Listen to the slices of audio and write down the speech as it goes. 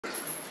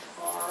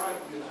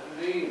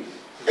Mr. Dean,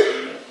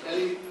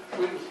 any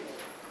witnesses?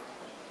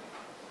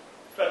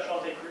 Judge Ed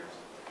Stein.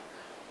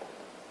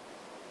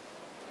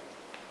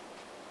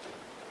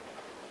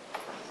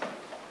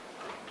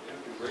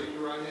 Raise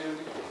your right hand.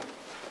 Do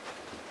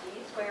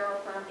you swear or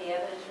affirm the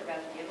evidence you're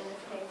about to give in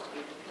this case to be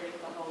the truth,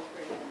 the whole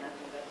truth, and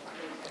nothing but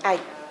the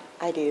truth?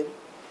 I do.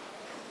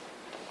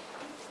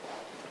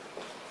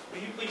 Will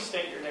you please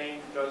state your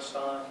name, Judge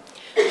Stein?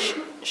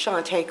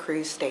 Shantae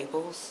Cruz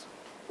Staples.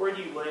 Where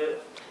do you live?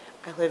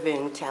 I live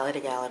in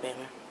Talladega,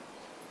 Alabama.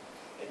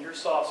 And you're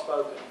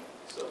soft-spoken,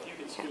 so if you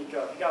could speak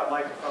up. You got a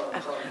microphone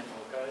in front of you,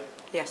 okay?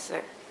 Yes,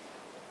 sir.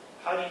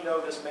 How do you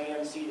know this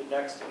man seated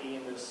next to me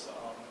in this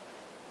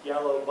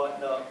yellow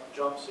button-up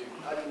jumpsuit?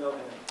 How do you know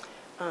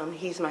him?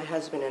 He's my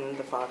husband and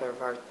the father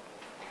of our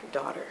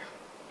daughter.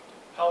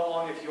 How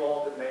long have you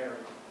all been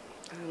married?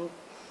 We're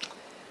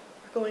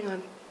going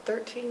on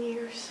 13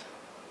 years.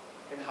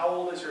 And how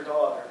old is your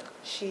daughter?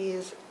 She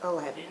is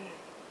 11.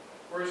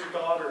 Where's your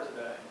daughter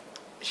today?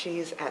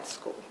 She's at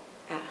school,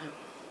 at home.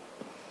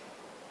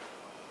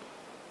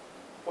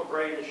 What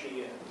grade is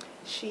she in?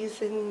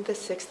 She's in the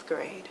 6th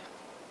grade.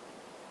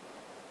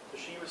 Does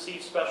she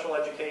receive special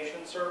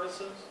education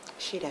services?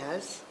 She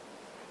does.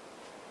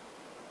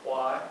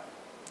 Why?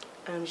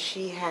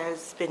 She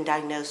has been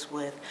diagnosed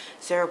with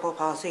cerebral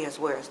palsy as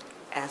well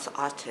as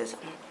autism.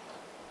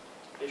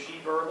 Is she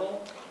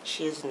verbal?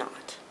 She is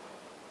not.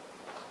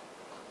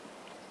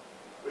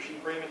 Was she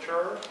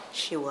premature?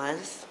 She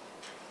was.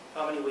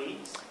 How many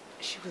weeks?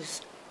 She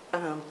was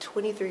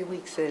 23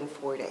 weeks and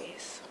 4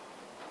 days.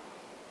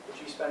 Did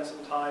she spend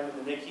some time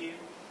in the NICU?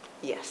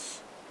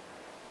 Yes.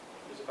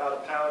 She was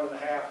about 1.5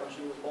 pounds when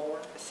she was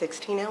born.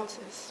 16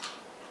 ounces.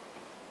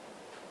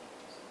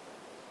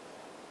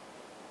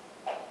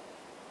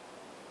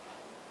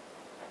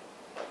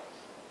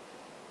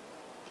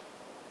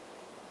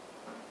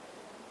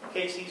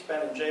 Casey's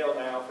been in jail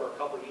now for a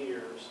couple of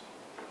years.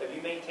 Have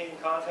you maintained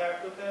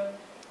contact with him?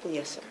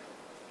 Yes, sir.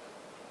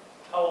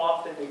 How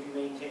often do you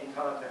maintain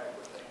contact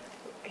with him?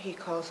 He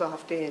calls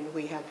often.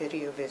 We have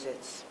video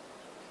visits.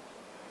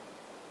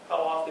 How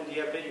often do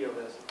you have video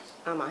visits?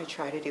 I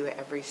try to do it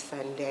every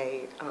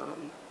Sunday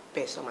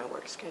based on my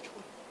work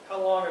schedule.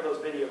 How long are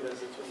those video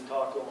visits when you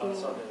talk to him on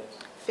Sundays?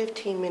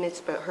 15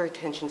 minutes, but her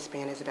attention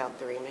span is about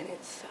 3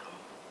 minutes.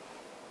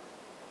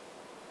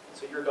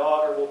 So your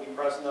daughter will be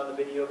present on the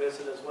video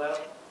visit as well?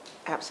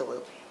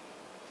 Absolutely.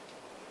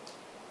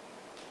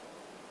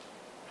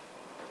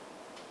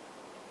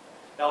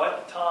 Now,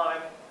 at the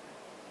time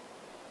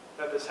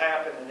that this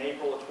happened in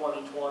April of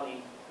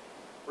 2020,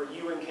 were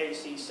you and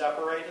Casey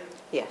separated?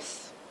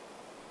 Yes.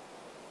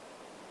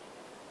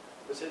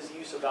 Was his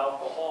use of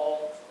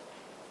alcohol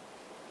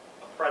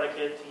a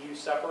predicate to you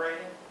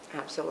separating?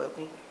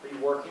 Absolutely. Were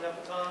you working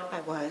at the time?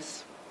 I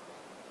was.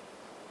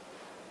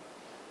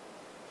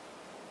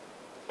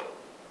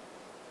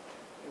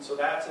 And so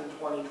that's in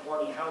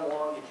 2020. How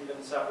long had you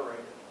been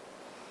separated?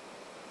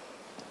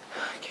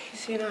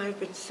 Casey and I have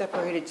been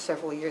separated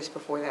several years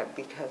before that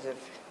because of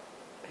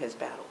his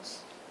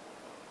battles.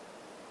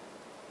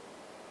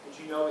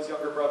 Did you know his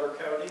younger brother,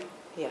 Cody?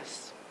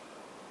 Yes.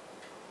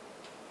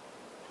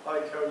 How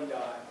did Cody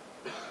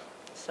die?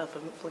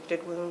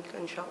 Self-inflicted wound,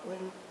 gunshot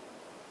wound.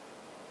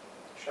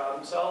 Shot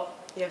himself?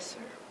 Yes, sir.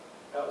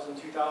 That was in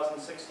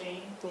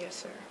 2016? Yes,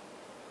 sir.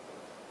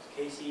 Was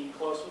Casey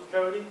close with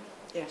Cody?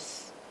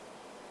 Yes.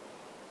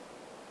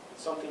 Did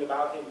something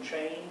about him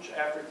change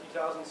after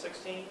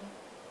 2016?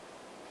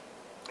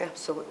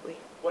 Absolutely.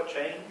 What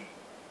changed?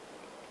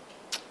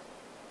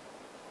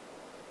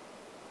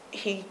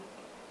 He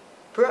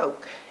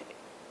broke.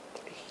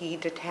 He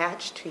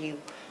detached. He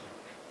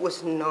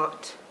was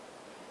not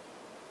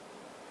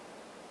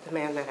the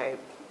man that I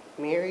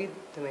married,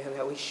 the man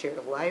that we shared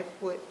a life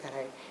with, that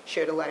I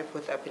shared a life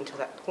with up until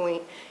that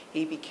point.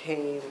 He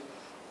became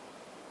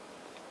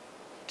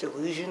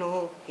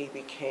delusional. He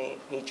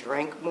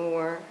drank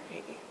more.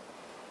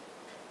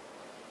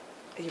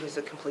 He was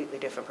a completely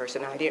different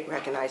person. I didn't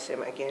recognize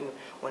him. Again,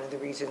 one of the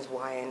reasons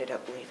why I ended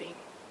up leaving.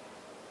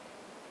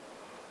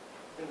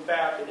 In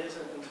fact, it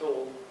isn't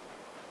until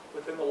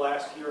within the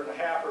last 1.5 years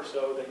or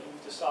so that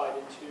you've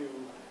decided to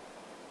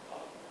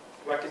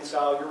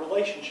reconcile your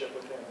relationship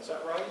with him. Is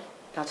that right?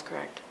 That's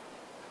correct.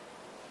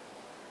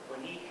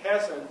 When he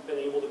hasn't been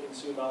able to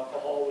consume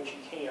alcohol, which he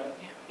can't,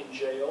 in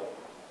jail,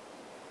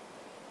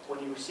 when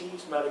he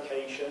receives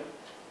medication,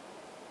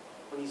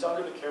 when he's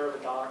under the care of a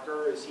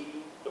doctor, is he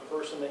the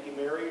person that you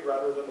married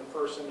rather than the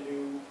person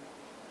who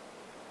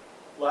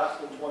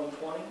left in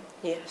 2020?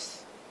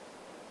 Yes.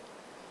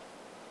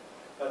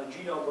 Now, did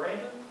you know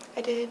Brandon?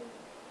 I did.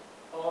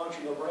 How long did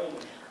you know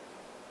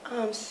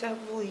Brandon?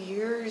 Several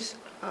years.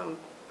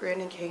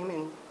 Brandon came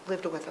and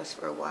lived with us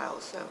for a while,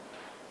 so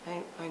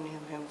I knew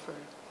him for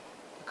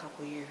a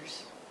couple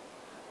years.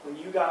 When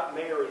you got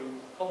married,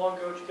 how long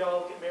ago did you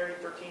all get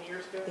married? 13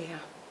 years ago? Yeah.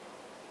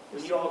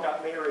 When you all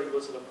got married,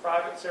 was it a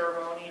private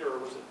ceremony or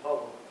was it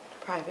public?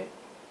 Private.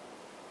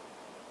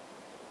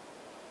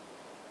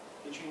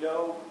 Did you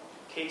know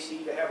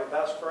Casey to have a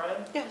best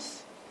friend?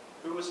 Yes.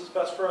 Who was his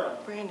best friend?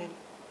 Brandon.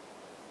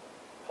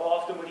 How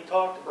often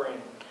talk to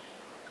Brandon?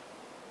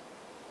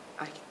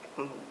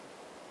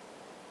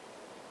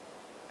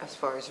 As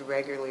far as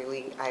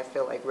regularly, I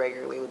feel like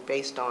regularly,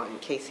 based on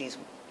Casey's,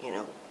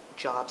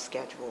 job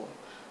schedule,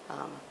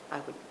 I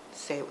would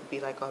say it would be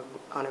like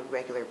on a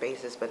regular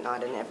basis, but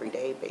not an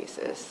everyday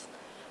basis.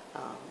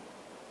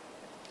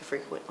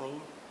 Frequently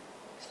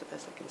is the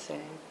best I can say.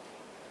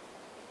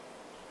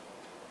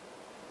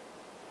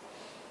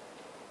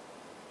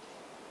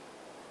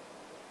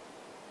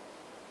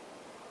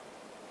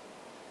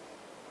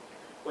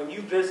 When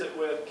you visit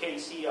with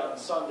Casey on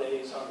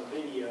Sundays on the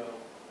video,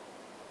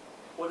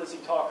 what does he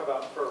talk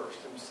about first?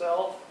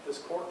 Himself, this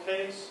court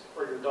case,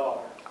 or your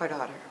daughter? Our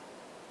daughter.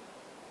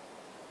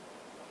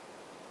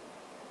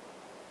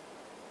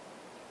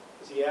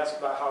 Does he ask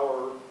about how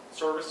her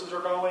services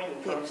are going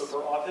in terms Yes. of her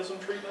autism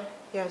treatment?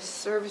 Yes,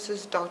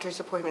 services, doctor's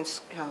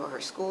appointments, how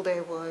her school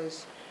day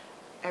was,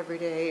 every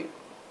day,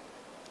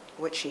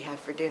 what she had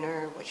for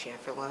dinner, what she had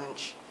for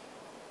lunch.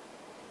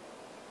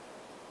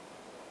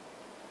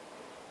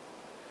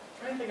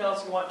 Is there anything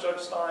else you want Judge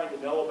Stein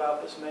to know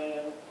about this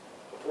man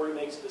before he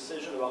makes a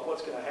decision about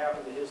what's going to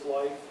happen to his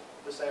life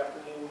this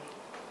afternoon?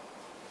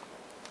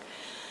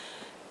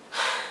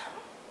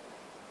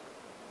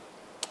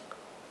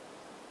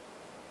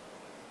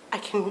 I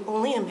can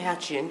only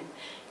imagine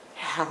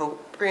how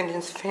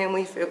Brandon's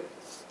family feels,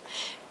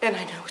 and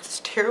I know it's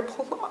a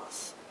terrible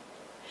loss.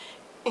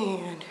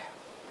 And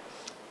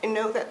I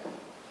know that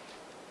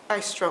I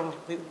strongly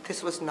believe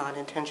this was not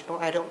intentional.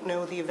 I don't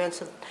know the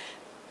events of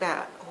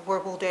that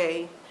horrible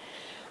day,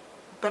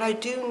 but I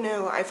do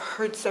know I've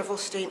heard several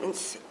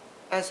statements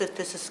as if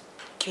this is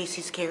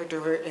Casey's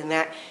character and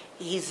that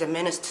he's a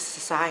menace to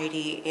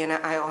society, and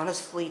I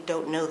honestly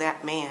don't know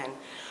that man.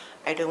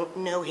 I don't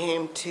know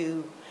him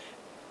to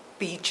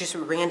be just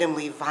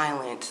randomly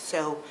violent.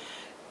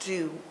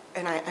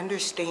 And I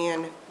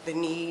understand the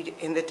need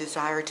and the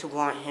desire to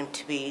want him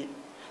to be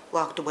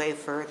locked away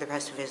for the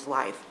rest of his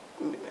life.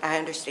 I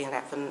understand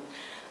that from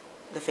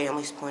the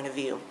family's point of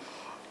view.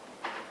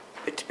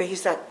 But to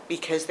base that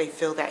because they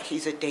feel that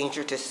he's a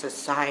danger to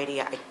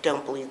society, I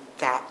don't believe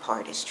that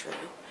part is true.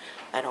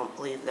 I don't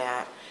believe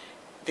that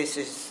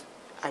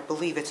I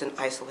believe it's an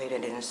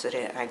isolated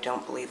incident. I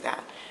don't believe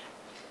that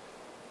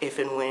if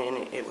and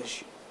when it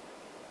was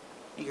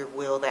your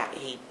will that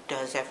he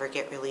does ever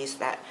get released,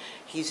 that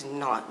he's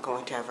not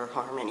going to ever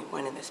harm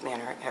anyone in this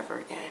manner ever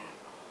again.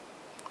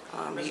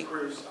 Ms.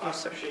 Cruz, I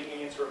Yes, sir. appreciate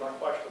you answering my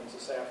questions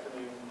this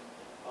afternoon.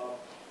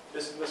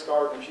 This is Ms.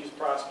 Gardner. She's a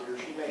prosecutor.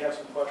 She may have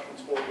some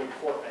questions for you in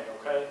court,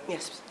 okay?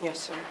 Yes,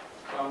 sir.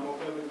 No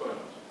further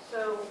questions.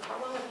 So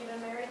how long have you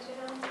been married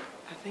to him?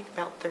 I think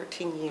about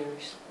 13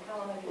 years. And how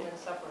long have you been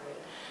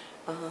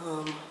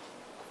separated?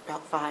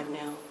 About 5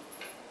 now.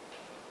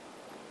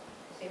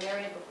 Was he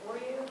married before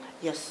you?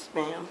 Yes,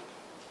 ma'am.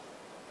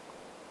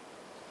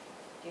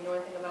 Do you know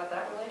anything about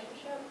that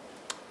relationship?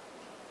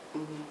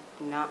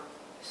 Not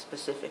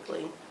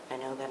specifically. I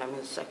know that I'm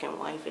his second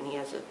wife, and he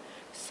has a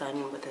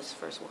son with his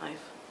first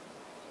wife.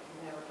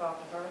 You never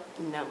talked to her?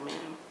 No,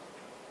 ma'am.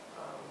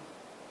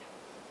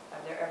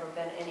 Have there ever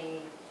been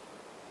any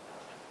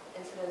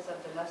incidents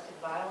of domestic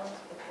violence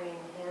between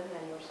him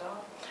and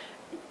yourself?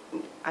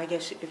 I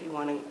guess if you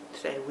want to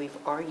say we've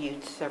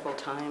argued several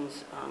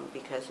times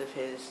because of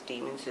his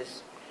demons,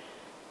 his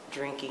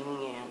drinking,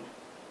 and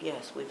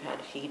yes, we've had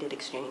heated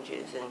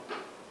exchanges. And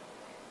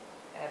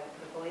Have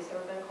the police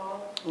ever been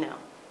called? no,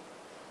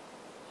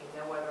 Do you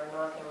know whether or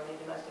not there were any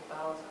domestic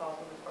violence calls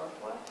with his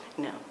first wife?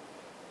 no.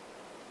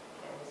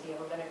 And has he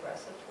ever been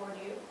aggressive toward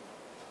you?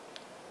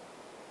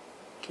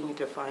 Can you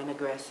define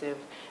aggressive?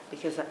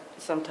 Because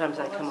sometimes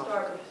I come Let's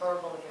start off. with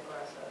verbally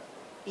aggressive.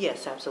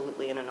 Yes,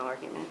 absolutely, in an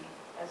argument.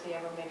 Has he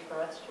ever made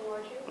threats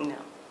towards you? No,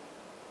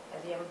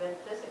 Has he ever been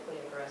physically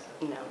aggressive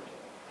No. towards you?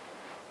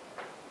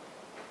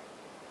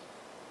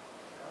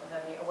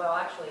 Well,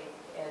 actually,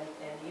 and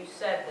you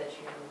said that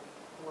you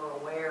were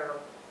aware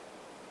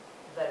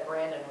that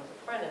Brandon was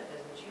a friend of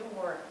his, but you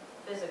weren't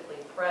physically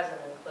present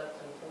in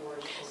Clifton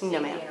Forge to see No,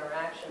 the ma'am.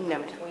 interaction No,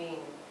 ma'am. between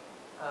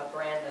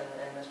Brandon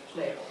and Mr.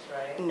 Staples,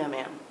 right? no,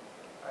 ma'am.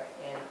 Right,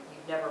 and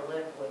you've never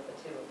lived with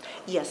the two of them?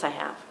 Yes, I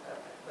have.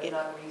 Okay, but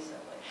not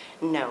recently?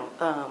 No,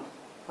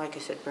 like I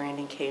said,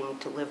 Brandon came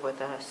to live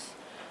with us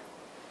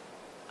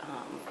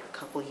a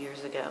couple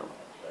years ago.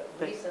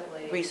 But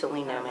recently?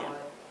 Recently, no, ma'am.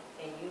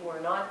 And you were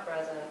not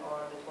present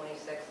on the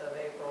 26th of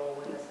April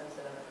when this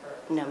incident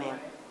occurred? No, ma'am.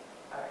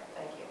 All right,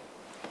 thank you.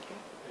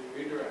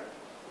 Any redirect?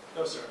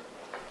 No, sir.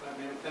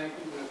 Ma'am, thank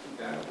you, Mr.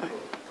 Davenport.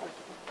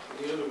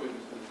 Any other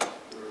witnesses?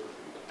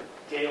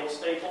 Gail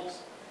Staples?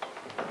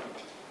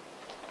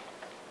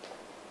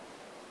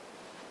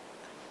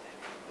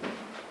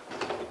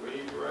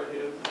 Raise your right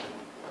hand.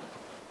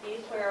 Do you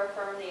swear or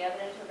affirm the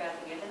evidence you're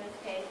about to give in this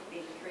case to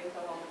be the truth,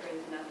 the whole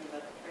truth, and nothing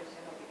but the truth, so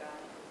help you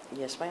God?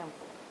 Yes, ma'am.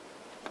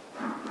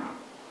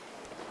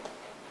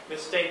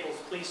 Ms. Staples,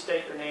 please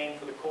state your name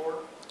for the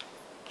court.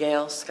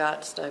 Gail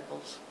Scott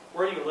Staples.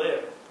 Where do you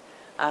live?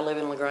 I live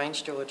in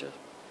LaGrange, Georgia.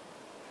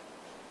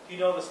 Do you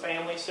know this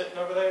family sitting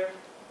over there?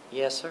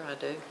 Yes, sir, I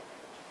do.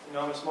 You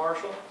know Miss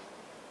Marshall?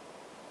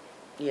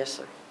 Yes,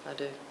 sir, I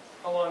do.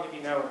 How long have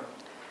you known her?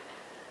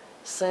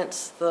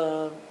 Since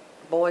the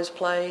boys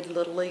played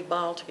Little League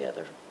ball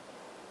together.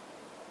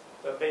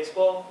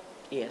 Baseball?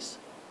 Yes,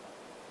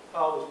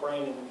 How old was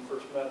Brandon when you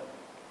first met him?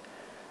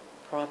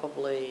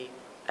 probably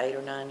 8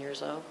 or 9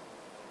 years old.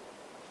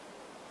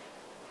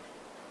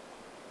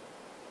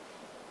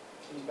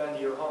 He's been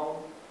to your home?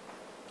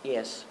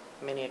 Yes,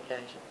 many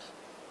occasions.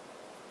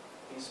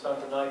 He spent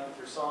the night with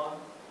your son?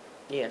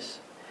 Yes,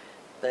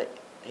 that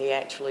he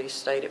actually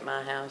stayed at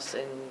my house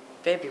in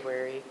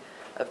February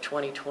of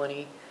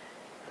 2020.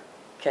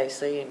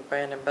 Casey and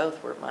Brandon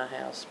both were at my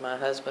house. My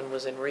husband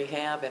was in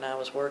rehab and I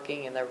was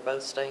working, and they were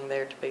both staying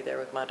there to be there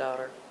with my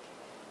daughter.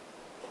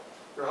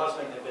 Your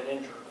husband had been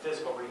injured,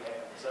 physical rehab,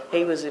 is that right?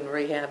 He was in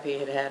rehab. He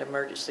had had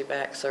emergency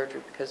back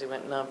surgery because he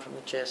went numb from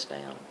the chest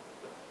down.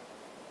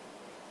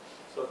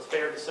 So it's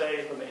fair to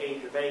say from the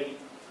age of 8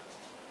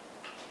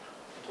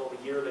 until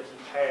the year that he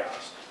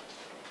passed,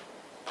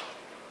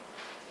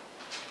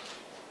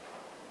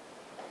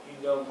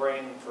 you've known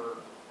Brandon for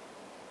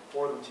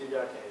more than 2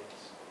 decades,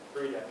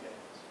 3 decades.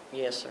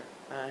 Yes, sir,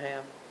 I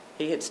have.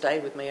 He had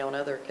stayed with me on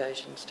other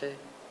occasions, too.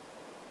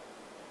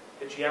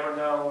 Had you ever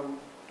known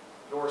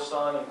your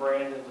son and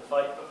Brandon to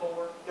fight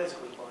before,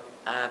 physically fight?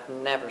 I've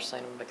never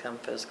seen him become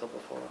physical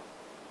before.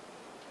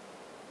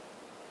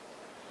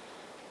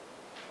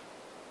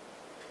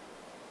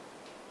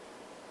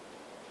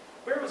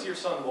 Where was your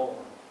son born?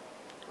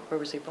 Where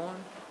was he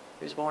born?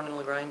 He was born in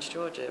LaGrange,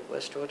 Georgia, at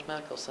West Georgia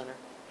Medical Center.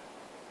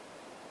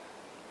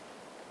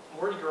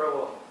 Where did he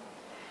grow up?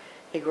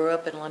 He grew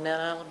up in Lynette,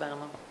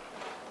 Alabama.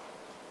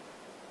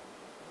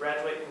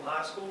 Graduate from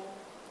high school?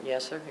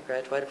 Yes, sir. He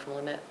graduated from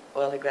Lynette.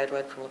 Well, he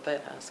graduated from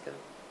Lafayette High School.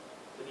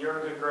 Did he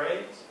earn good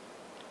grades?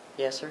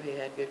 Yes, sir. He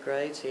had good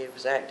grades. He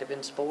was active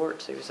in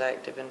sports. He was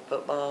active in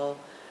football,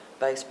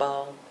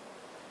 baseball.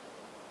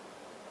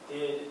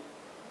 Did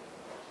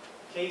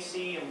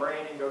Casey and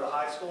Brandon go to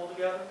high school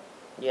together?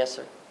 Yes,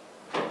 sir.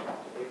 Did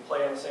they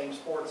play on the same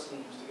sports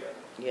teams together?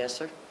 Yes,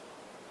 sir.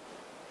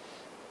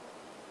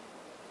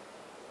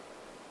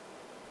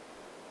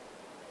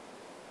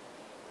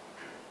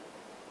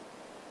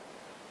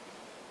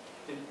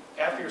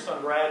 After your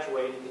son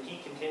graduated, did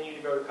he continue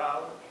to go to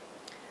college?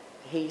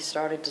 He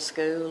started to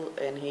school,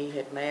 and he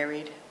had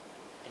married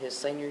his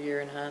senior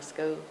year in high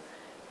school,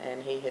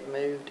 and he had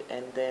moved,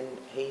 and then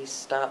he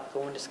stopped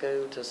going to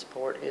school to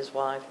support his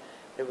wife,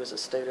 who was a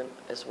student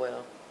as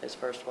well, his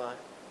first wife.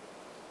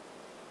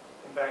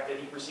 In fact, did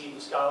he receive a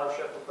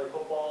scholarship to play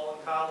football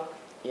in college?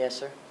 Yes,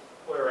 sir.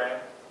 Where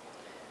at?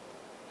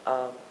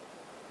 Was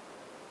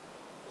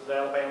it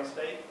Alabama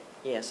State?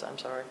 Yes, I'm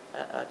sorry.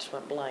 I just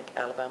went blank.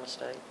 Alabama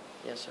State.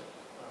 Yes, sir.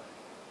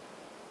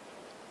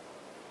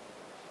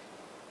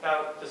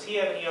 Now, does he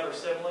have any other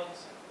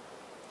siblings?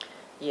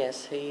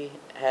 Yes, he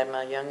had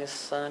my youngest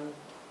son,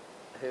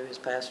 who has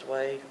passed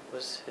away,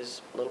 was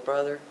his little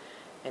brother,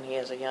 and he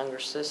has a younger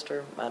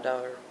sister, my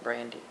daughter,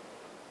 Brandy.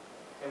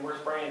 And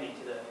where's Brandy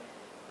today?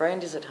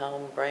 Brandy's at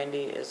home.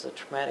 Brandy is a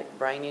traumatic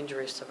brain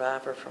injury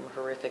survivor from a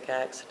horrific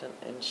accident,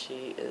 and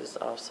she is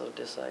also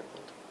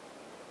disabled.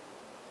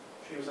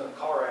 She was in a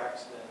car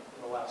accident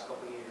in the last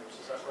couple of years,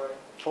 is that right?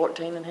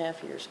 14 and a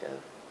half years ago.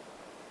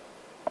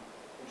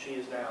 And she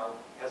is now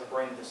has a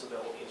brain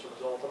disability as a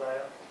result of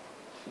that?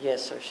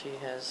 Yes, sir. She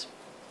has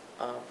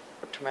a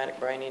traumatic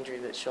brain injury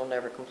that she'll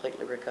never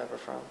completely recover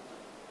from.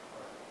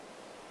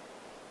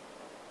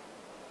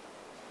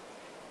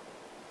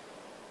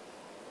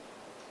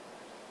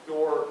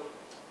 Your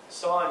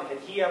son, had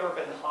he ever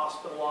been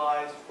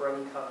hospitalized for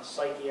any kind of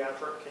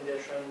psychiatric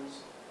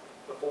conditions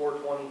before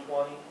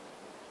 2020?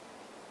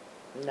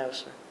 No,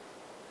 sir.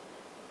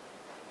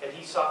 Had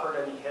he suffered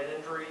any head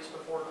injuries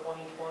before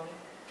 2020?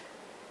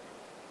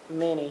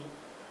 Many.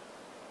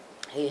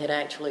 He had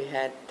actually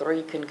had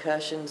 3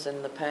 concussions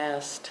in the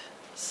past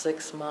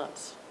 6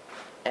 months.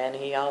 And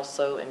he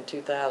also, in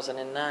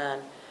 2009,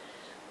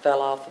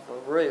 fell off of a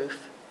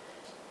roof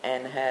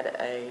and had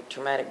a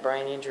traumatic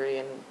brain injury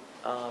and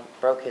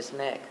broke his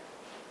neck.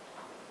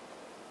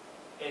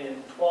 And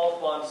in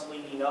 12 months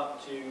leading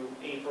up to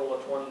April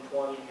of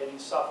 2020, had he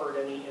suffered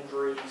any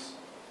injuries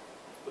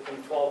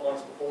within 12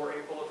 months before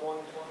April of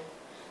 2020?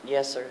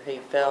 Yes, sir. He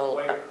fell.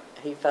 Where?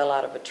 He fell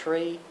out of a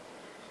tree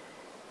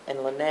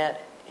in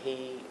Lynette.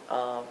 He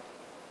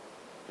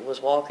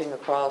was walking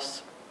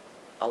across,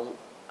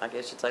 I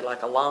guess you'd say,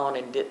 like a lawn,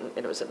 and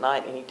it was at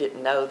night, and he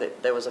didn't know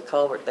that there was a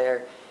culvert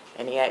there,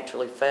 and he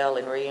actually fell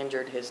and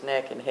re-injured his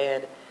neck and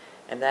head,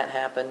 and that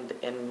happened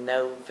in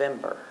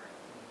November,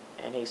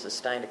 and he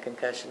sustained a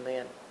concussion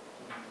then.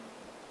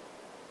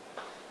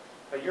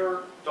 Now,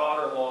 your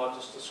daughter-in-law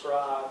just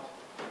described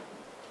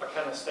a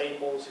Kenneth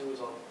Staples who was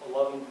a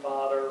loving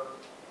father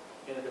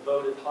and a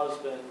devoted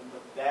husband,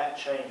 but that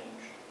changed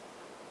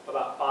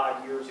about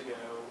 5 years ago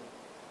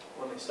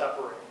when they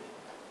separated.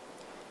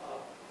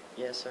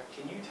 Yes, sir.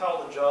 Can you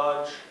tell the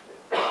judge,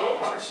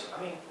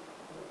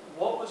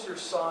 what was your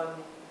son,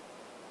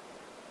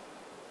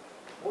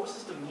 what was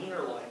his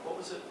demeanor like? What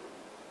was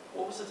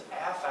his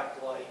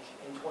affect like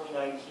in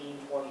 2019,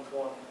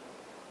 2020?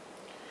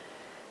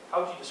 How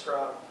would you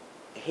describe him?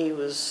 he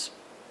was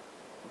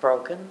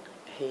broken.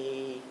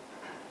 He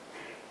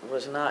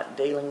was not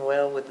dealing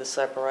well with the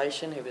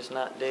separation. He was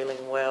not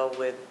dealing well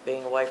with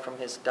being away from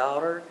his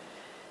daughter.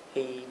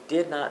 He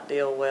did not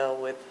deal well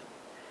with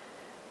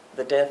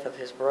the death of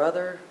his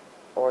brother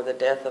or the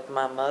death of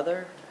my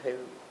mother, who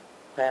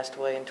passed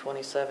away in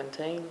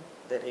 2017,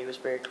 that he was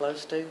very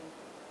close to.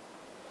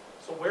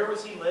 So where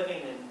was he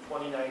living in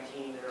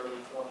 2019 and early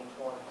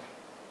 2020?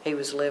 He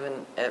was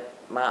living at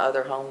my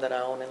other home that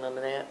I own in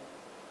Lynette.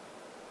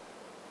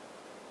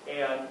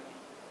 And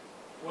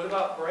what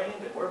about Brandon?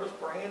 Where was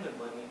Brandon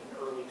living in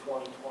early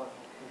 2020,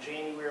 in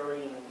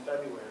January and in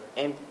February?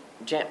 And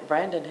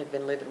Brandon had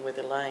been living with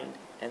Elaine,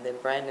 and then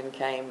Brandon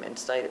came and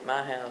stayed at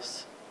my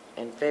house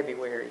in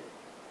February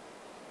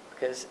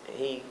because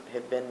he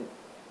had been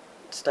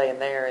staying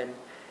there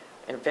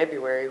in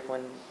February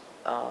when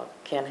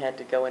Ken had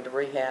to go into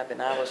rehab,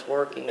 and I was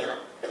working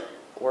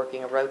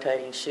a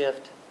rotating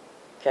shift.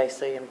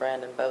 Casey and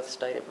Brandon both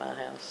stayed at my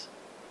house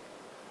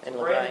in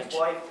Brandon's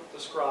LaGrange. wife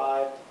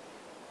described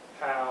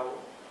how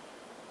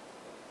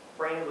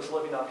Brandon was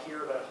living up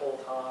here that whole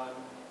time,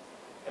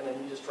 and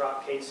then you just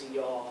dropped Casey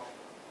off.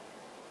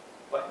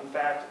 But in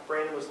fact,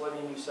 Brandon was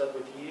living, you said,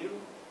 with you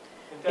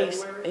in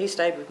February? He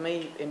stayed with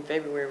me in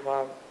February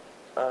while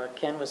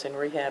Ken was in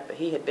rehab, but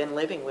he had been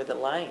living with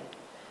Elaine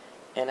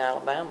in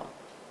Alabama.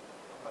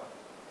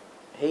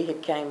 He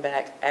had came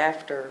back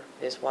after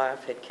his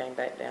wife had came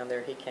back down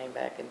there. He came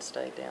back and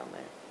stayed down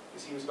there.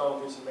 Because he was going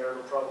through some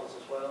marital troubles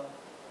as well?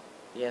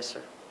 Yes,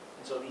 sir.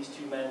 And so these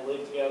two men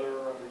lived together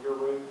under your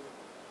roof?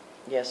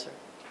 Yes, sir.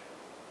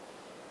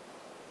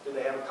 Did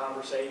they have a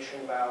conversation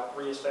about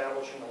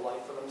reestablishing a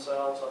life for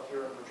themselves up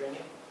here in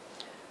Virginia?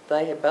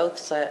 They had both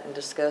sat and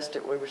discussed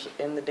it. We were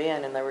in the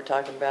den, and they were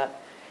talking about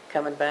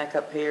coming back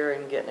up here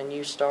and getting a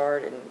new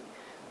start. And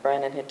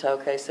Brandon had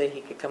told Casey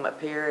he could come up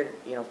here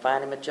and,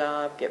 find him a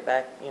job, get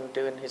back,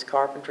 doing his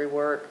carpentry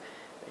work.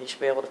 He should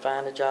be able to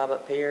find a job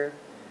up here.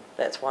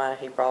 That's why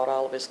he brought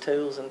all of his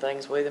tools and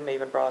things with him,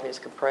 even brought his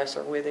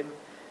compressor with him,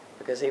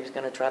 because he was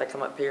going to try to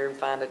come up here and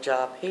find a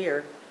job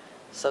here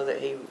so that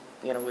he,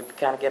 would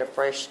kind of get a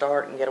fresh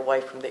start and get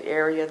away from the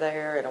area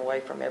there and away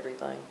from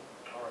everything.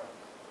 All right.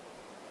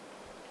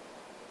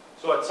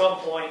 So at some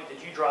point,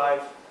 did you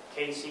drive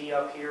Casey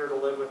up here to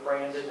live with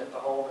Brandon at the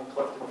home in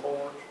Clifton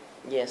Forge?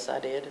 Yes, I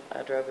did.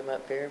 I drove him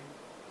up here.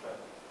 Okay.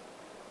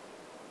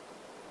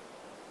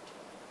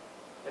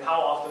 And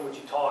how often would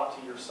you talk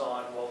to your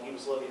son while he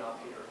was living up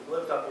here? He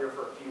lived up here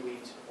for a few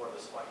weeks before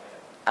this fight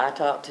happened. I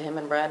talked to him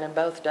and Brandon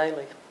both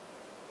daily.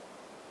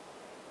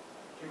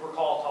 Do you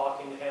recall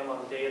talking to him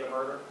on the day of the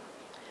murder?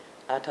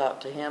 I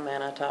talked to him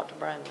and I talked to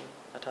Brandon.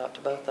 I talked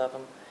to both of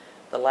them.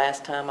 The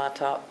last time I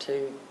talked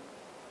to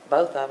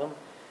both of them,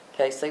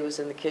 Casey was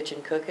in the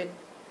kitchen cooking.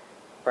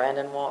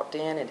 Brandon walked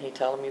in and he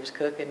told him he was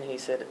cooking. He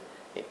said,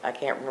 I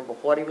can't remember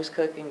what he was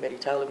cooking, but he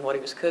told him what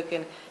he was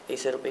cooking. He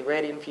said, it'll be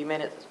ready in a few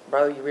minutes.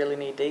 Bro, you really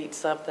need to eat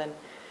something.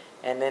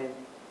 And then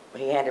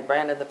he handed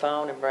Brandon the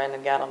phone, and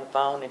Brandon got on the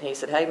phone and he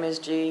said, hey, Miss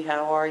G,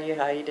 how are you?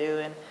 How you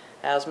doing?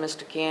 How's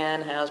Mr.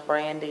 Ken? How's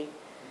Brandy?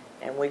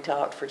 And we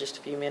talked for just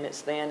a few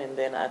minutes then, and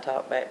then I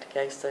talked back to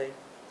Casey.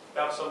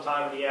 About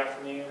sometime in the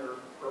afternoon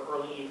or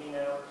early evening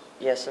hours?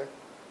 Yes, sir.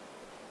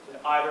 Did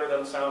either of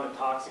them sound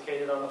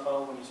intoxicated on the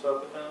phone when you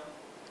spoke with them?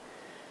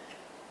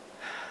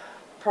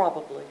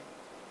 Probably,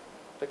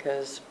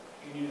 because,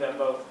 You knew them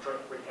both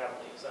drink pretty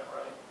heavily, is that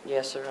right?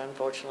 yes, sir,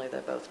 unfortunately, they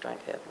both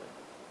drank heavily.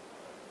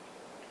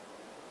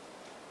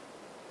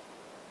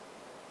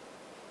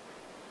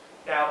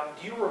 Now,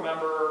 do you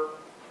remember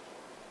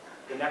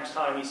the next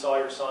time you saw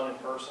your son in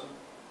person?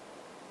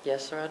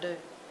 Yes, sir, I do.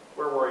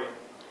 Where were you?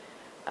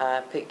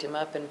 I picked him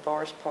up in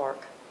Forest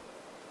Park.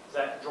 Is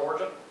that in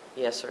Georgia?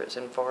 Yes, sir, it's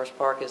in Forest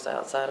Park. It's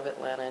outside of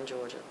Atlanta in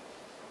Georgia.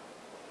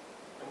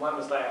 And when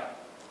was that?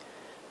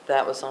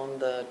 That was on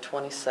the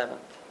 27th.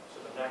 So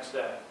the next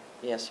day.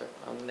 Yes, sir,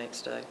 on the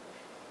next day.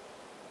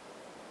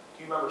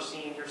 Do you remember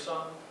seeing your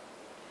son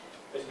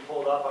as you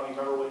pulled up? I mean,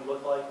 remember what he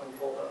looked like when you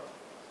pulled up?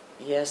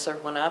 Yes, sir,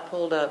 when I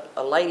pulled up,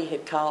 a lady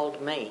had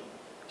called me.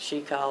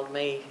 She called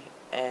me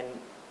and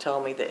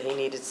told me that he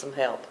needed some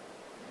help,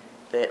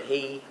 that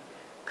he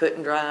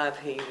couldn't drive.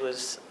 He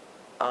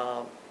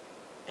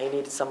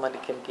needed someone to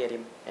come get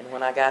him. And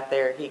when I got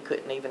there, he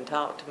couldn't even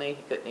talk to me.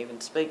 He couldn't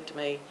even speak to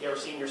me. You ever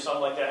seen your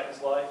son like that in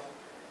his life?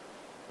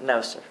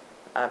 No, sir.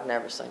 I've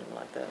never seen him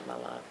like that in my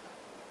life.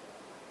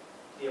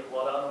 Did he have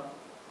blood on him?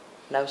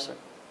 No, sir.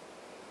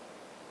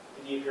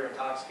 Did he appear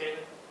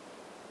intoxicated?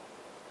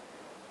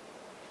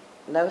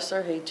 No,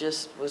 sir. He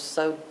just was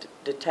so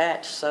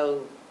detached,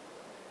 so...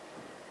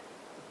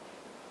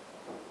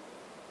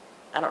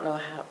 I don't know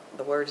how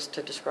the words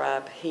to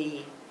describe.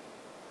 He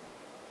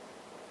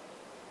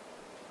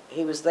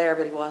was there,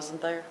 but he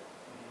wasn't there.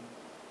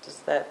 Does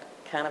that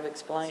kind of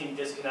explain? Seemed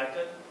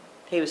disconnected?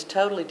 He was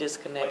totally Like you were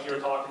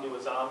disconnected. talking to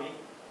a zombie?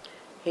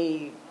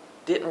 He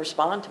didn't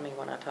respond to me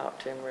when I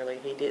talked to him, really.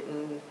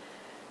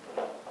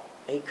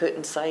 He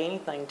couldn't say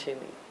anything to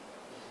me.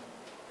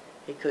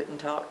 He couldn't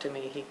talk to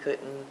me.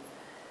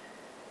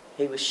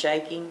 He was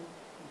shaking,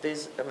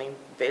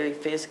 very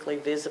physically,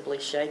 visibly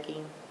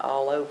shaking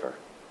all over.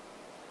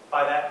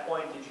 By that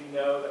point, did you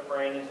know that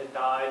Brandon had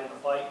died in the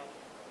fight?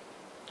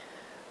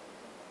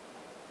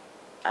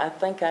 I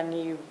think I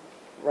knew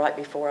right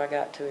before I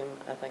got to him.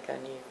 I think I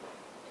knew.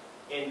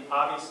 And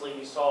obviously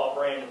you saw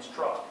Brandon's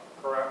truck,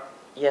 correct?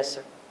 Yes,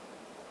 sir.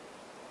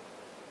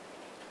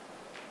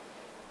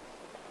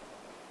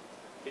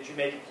 Did you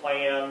make a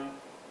plan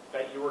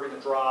that you were going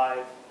to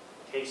drive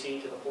Casey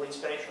to the police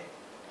station?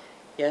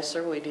 Yes,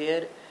 sir, we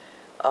did.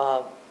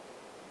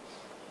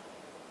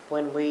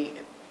 When we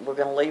were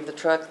going to leave the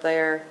truck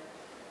there,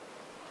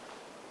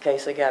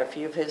 Casey got a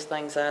few of his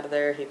things out of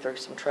there. He threw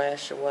some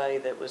trash away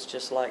that was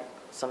just like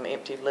some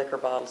empty liquor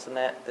bottles and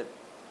that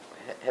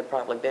had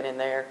probably been in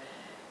there.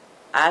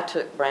 I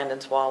took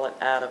Brandon's wallet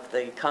out of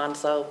the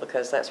console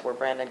because that's where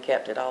Brandon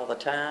kept it all the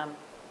time.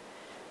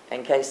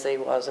 And Casey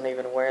wasn't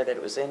even aware that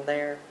it was in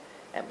there.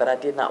 But I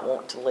did not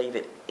want to leave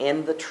it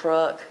in the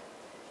truck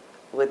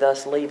with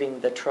us leaving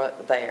the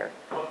truck there.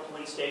 What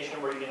police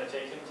station were you going to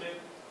take him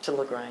to? To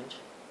LaGrange.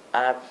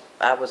 I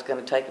was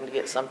going to take him to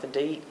get something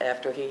to eat.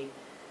 After he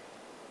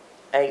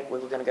ate, we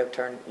were going to go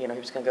turn, he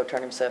was going to go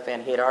turn himself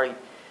in. He had already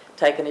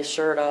taken his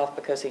shirt off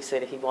because he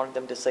said he wanted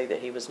them to see that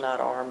he was not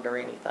armed or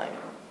anything.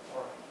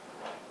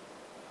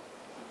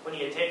 When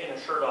he had taken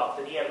his shirt off,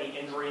 did he have any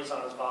injuries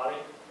on his body?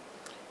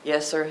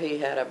 Yes, sir. He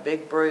had a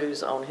big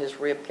bruise on his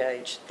rib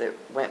cage that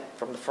went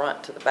from the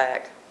front to the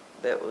back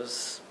that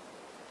was,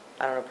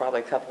 I don't know,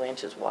 probably a couple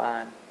inches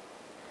wide.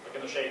 Like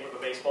in the shape of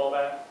a baseball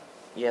bat?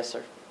 Yes,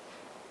 sir.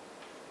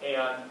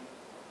 And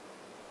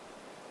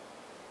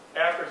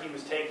after he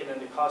was taken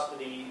into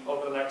custody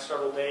over the next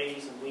several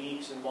days and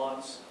weeks and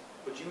months,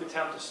 would you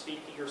attempt to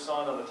speak to your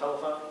son on the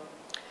telephone?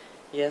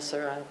 Yes,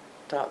 sir. I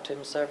talked to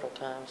him several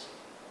times.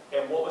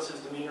 And what was his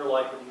demeanor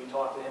like when you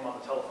talked to him on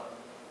the telephone?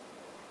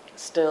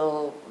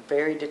 Still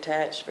very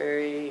detached,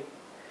 he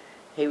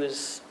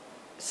was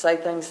say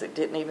things that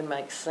didn't even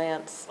make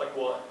sense. Like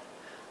what?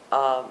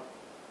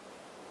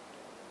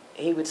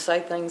 He would say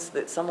things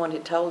that someone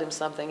had told him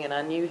something and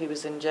I knew he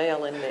was in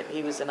jail and that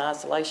he was in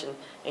isolation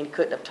and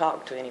couldn't have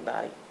talked to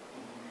anybody.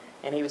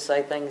 And he would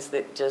say things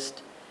that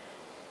just,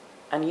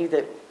 I knew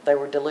that they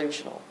were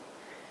delusional.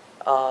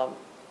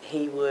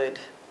 He would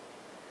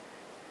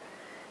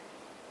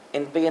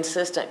and be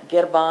insistent,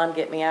 get a bond,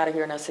 get me out of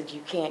here. And I said,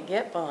 you can't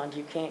get bond,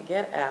 you can't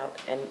get out.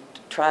 And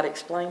try to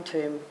explain to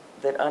him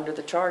that under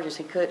the charges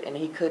he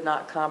could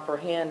not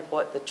comprehend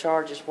what the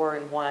charges were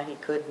and why he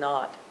could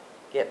not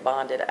get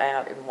bonded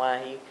out and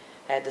why he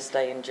had to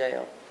stay in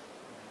jail.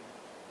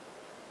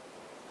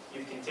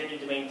 You've continued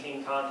to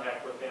maintain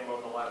contact with him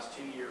over the last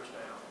 2 years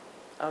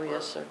now. Oh,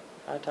 yes, sir.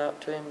 I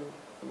talked to him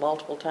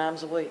multiple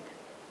times a week.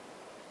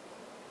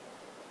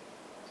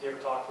 Has he ever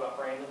talked about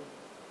Brandon?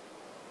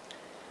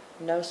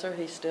 No, sir,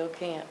 he still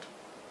can't.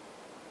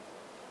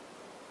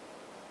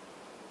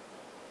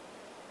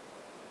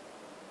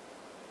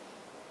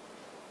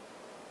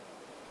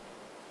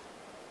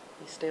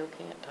 He still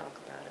can't talk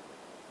about it.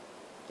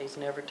 He's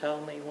never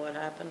told me what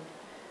happened.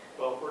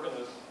 Well, we're going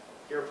to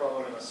hear from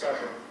him in a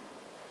second.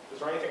 Is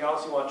there anything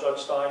else you want Judge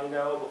Stein to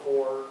know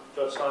before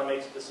Judge Stein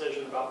makes a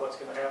decision about what's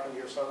going to happen to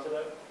your son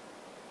today?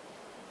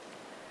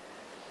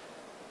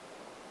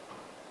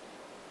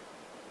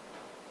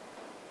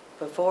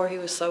 Before he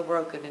was so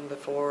broken and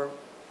before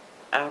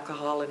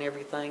alcohol and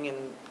everything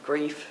and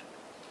grief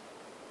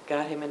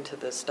got him into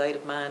the state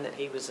of mind that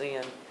he was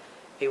in,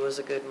 he was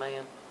a good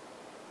man.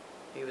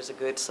 He was a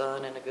good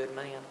son and a good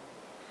man.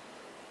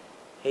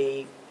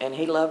 He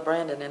loved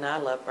Brandon and I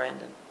loved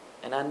Brandon.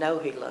 And I know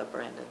he loved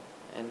Brandon.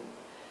 And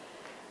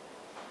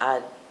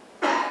I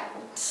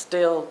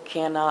still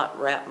cannot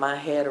wrap my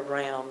head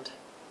around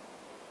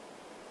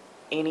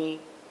any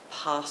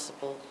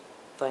possible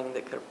thing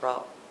that could have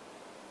brought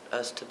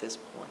us to this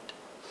point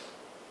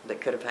that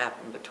could have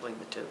happened between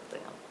the two of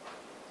them.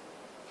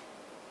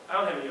 I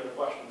don't have any other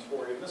questions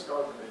for you. Ms.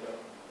 Gardner may go.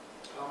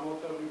 I'm going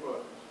to tell you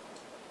questions.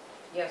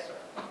 Yes,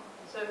 sir.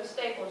 So, Ms.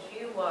 Staples,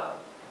 you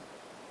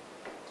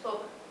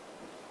took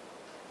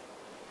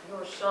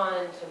your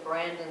son to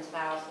Brandon's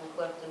house in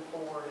Clifton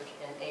Forge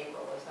in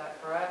April, is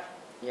that correct?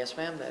 Yes,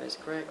 ma'am, that is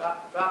correct.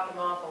 Dropped him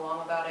off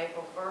along about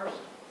April 1st?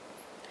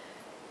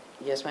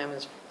 Yes, ma'am,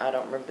 I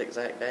don't remember the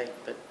exact date,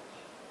 but...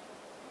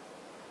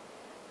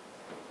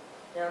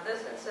 Now,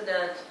 this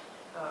incident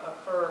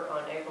occurred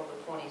on April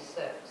the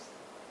 26th.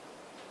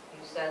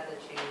 You said that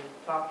you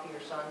talked to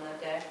your son that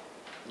day?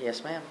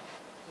 Yes, ma'am.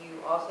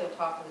 You also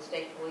talked to the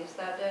state police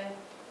that day?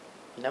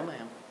 No,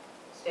 ma'am.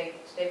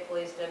 State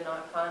police did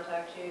not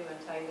contact you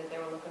and tell you that they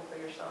were looking for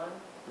your son?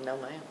 No,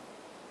 ma'am.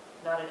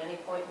 Not at any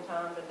point in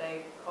time did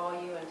they call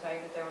you and tell you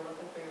that they were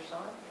looking for your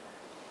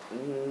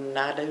son?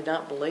 I do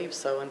not believe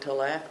so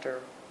until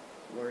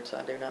afterwards.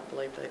 I do not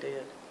believe they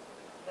did.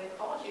 They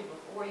called you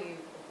before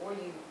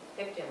you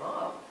picked him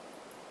up.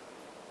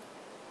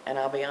 And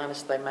I'll be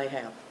honest, they may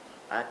have.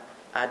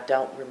 I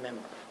don't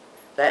remember.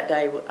 That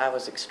day I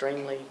was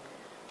extremely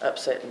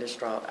upset and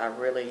distraught. I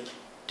really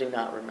do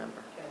not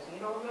remember. Okay, so you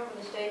don't remember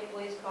the state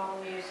police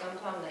calling you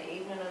sometime the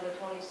evening of the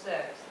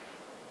 26th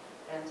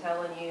and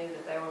telling you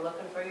that they were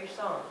looking for your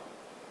son.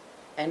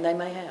 And they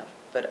may have,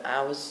 but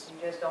I was,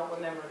 You just don't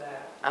remember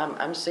that.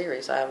 I'm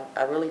serious, I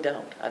really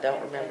don't. I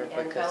don't remember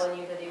And because telling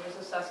you that he was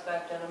a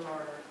suspect in a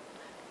murder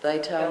they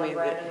told me killing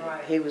Brandon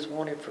Wright. that he was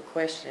wanted for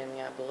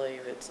questioning, I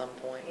believe, at some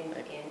point.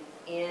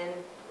 in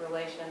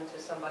relation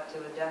to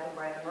the death of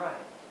Brandon Wright.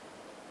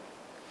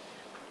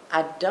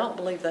 I don't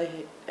believe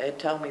they had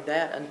told me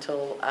that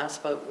until I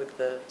spoke with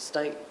the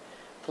state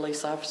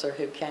police officer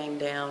who came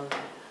down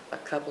a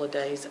couple of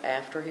days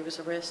after he was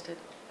arrested.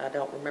 I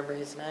don't remember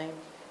his name.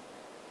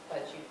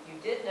 But you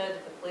did know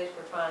that the police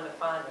were trying to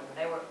find him.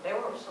 They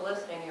were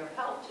soliciting your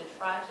help to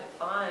try to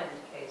find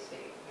Casey,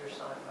 your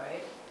son,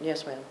 right?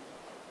 Yes, ma'am.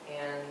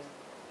 And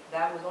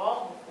that was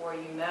all before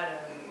you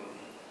met him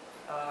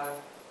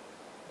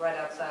right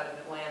outside of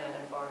Atlanta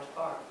in Forest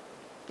Park.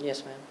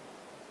 Yes, ma'am.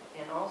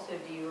 And also,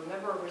 do you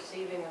remember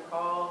receiving a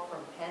call from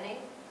Penny?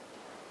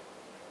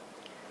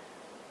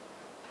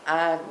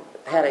 I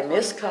had a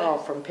missed call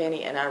from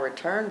Penny, and I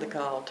returned the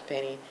call to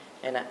Penny,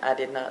 and I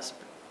did not.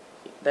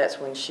 That's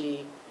when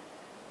she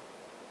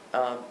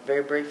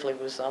very briefly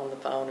was on the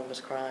phone and was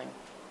crying.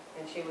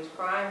 And she was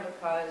crying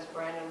because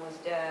Brandon was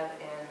dead,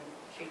 and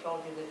she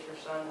told you that your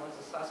son was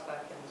a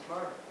suspect in his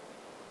murder.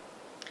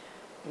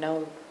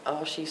 No,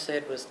 all she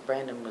said was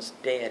Brandon was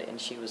dead,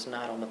 and she was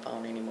not on the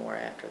phone anymore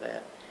after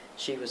that.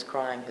 She was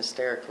crying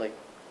hysterically.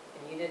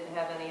 And you didn't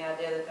have any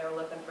idea that they were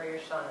looking for your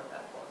son at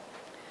that point?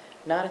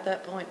 Not at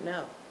that point,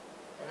 no.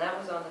 And that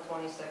was on the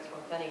 26th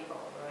when Penny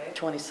called, right?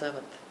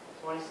 27th.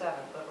 27th.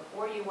 But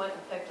before you went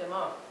and picked him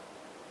up,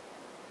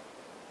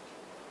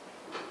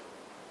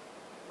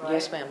 right?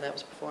 Yes, ma'am, that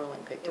was before I went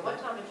and picked him What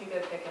up. time did you go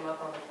pick him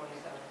up on the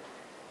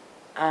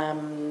 27th?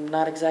 I'm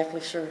not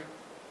exactly sure.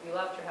 You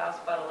left your house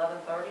about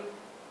 11:30?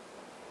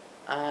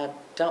 I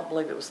don't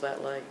believe it was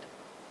that late.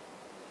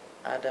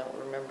 I don't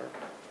remember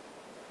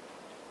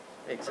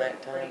the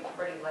exact time.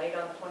 Pretty late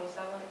on the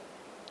 27th?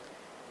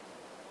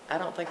 I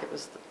don't think it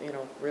was,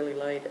 really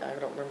late. I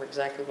don't remember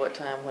exactly what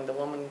time. When the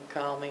woman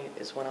called me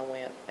is when I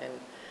went, and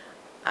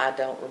I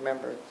don't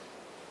remember.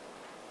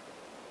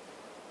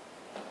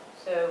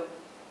 So,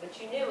 but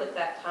you knew at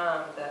that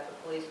time that the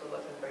police were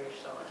looking for your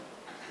son?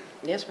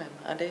 Yes, ma'am,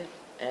 I did.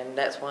 And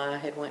that's why I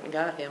had went and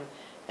got him.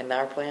 And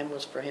our plan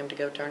was for him to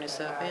go turn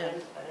himself in. I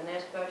didn't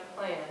ask about your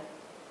plan.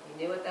 You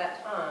knew at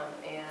that time,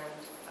 and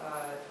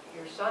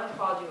your son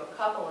called you a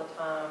couple of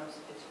times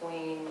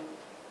between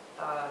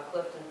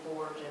Clifton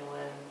Forge and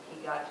when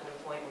he got to the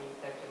point when you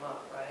picked him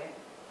up, right?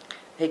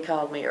 He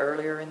called me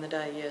earlier in the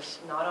day, yes.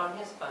 Not on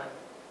his phone.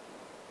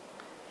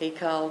 He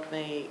called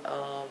me,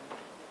 I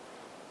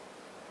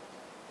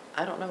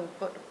don't know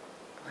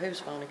whose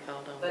phone he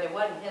called on. But it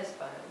wasn't his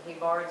phone. He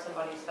borrowed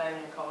somebody's phone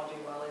and called you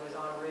while he was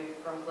en route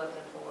from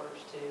Clifton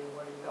Forge to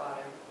where you got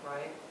him,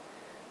 right?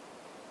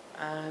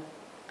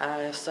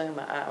 I assume,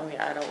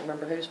 I don't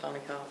remember whose phone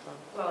he called from.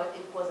 Well,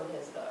 it wasn't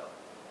his though.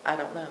 I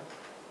don't know.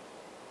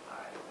 All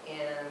right.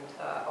 And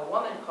a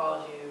woman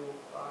called you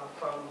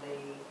from the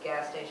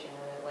gas station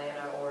in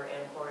Atlanta or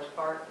in Forest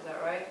Park, is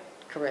that right?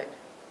 Correct.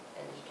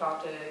 And did you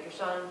talk to your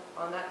son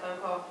on that phone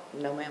call?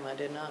 No, ma'am, I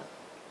did not.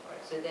 All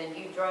right. So then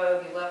you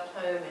left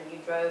home and you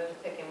drove to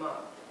pick him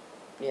up.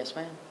 Yes,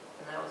 ma'am.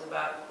 And that was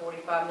about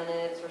 45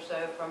 minutes or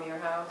so from your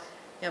house?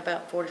 Yeah,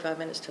 about 45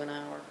 minutes to an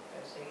hour.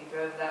 Okay, so you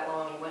drove that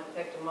long, you went and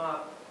picked him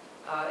up.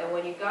 And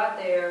when you got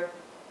there,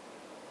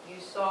 you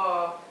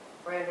saw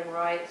Brandon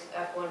Wright's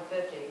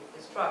F-150,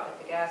 his truck at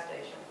the gas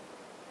station,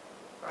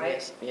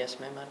 right? Yes,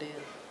 ma'am, I did.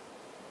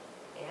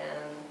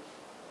 And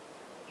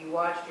you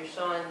watched your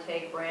son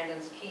take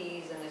Brandon's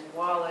keys and his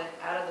wallet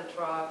out of the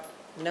truck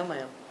No,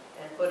 ma'am.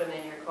 and put them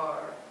in your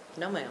car.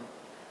 No, ma'am.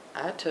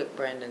 I took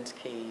Brandon's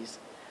keys.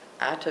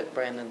 I took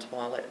Brandon's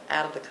wallet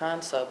out of the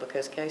console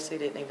because Casey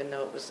didn't even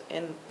know it was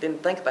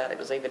didn't think about it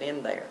was even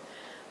in there.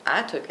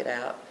 I took it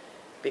out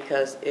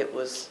because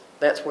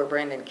that's where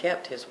Brandon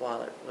kept his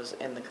wallet, was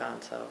in the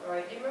console. All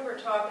right, do you remember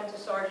talking to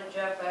Sergeant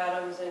Jeff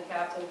Adams and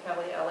Captain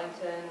Kelly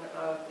Ellington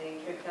of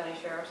the Troup County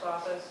Sheriff's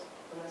Office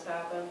when this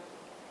happened?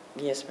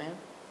 Yes, ma'am.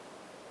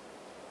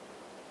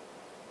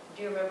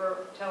 Do you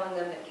remember telling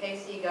them that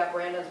Casey got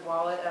Brandon's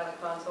wallet out of the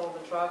console of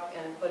the truck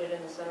and put it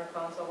in the center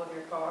console of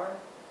your car?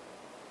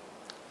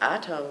 I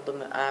told them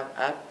that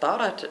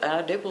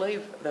I do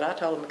believe that I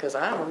told them because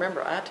I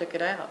remember I took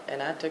it out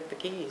and I took the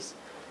keys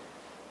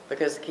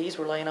because the keys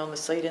were laying on the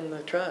seat in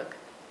the truck.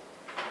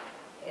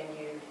 And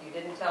you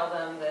didn't tell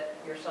them that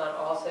your son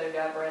also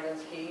got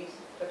Brandon's keys,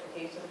 took the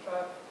keys to the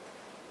truck?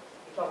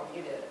 You told them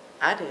you did it.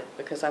 I did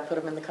because I put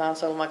them in the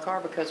console of my car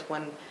because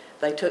when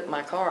they took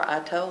my car, I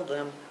told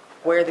them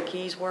where the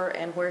keys were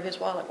and where his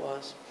wallet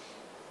was.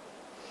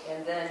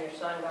 And then your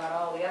son got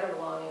all the other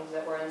belongings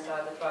that were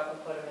inside the truck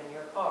and put them in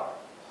your car.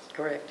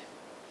 Correct.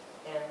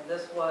 And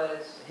this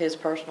was... His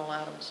personal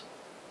items,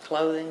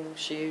 clothing,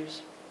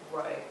 shoes.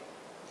 Right.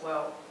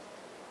 Well,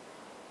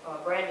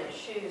 Brandon's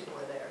shoes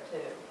were there too.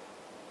 Did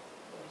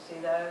you see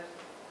those?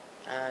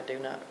 I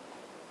did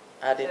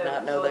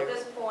not know so they at were.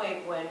 this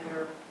point, when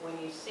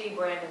you see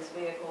Brandon's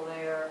vehicle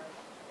there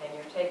and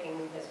you're taking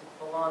his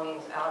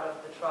belongings out of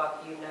the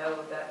truck, you know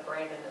that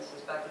Brandon is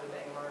suspected of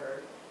being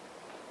murdered.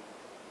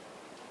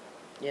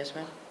 Yes,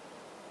 ma'am.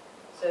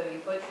 So you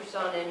put your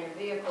son in your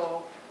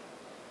vehicle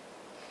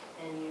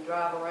and you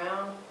drive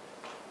around?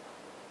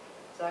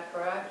 Is that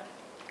correct?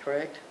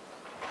 Correct.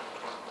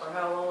 For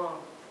how long?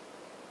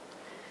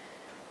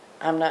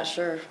 I'm not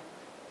sure.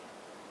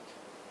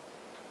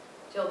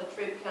 Till the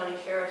Troup County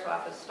Sheriff's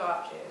Office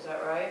stopped you, is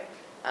that right?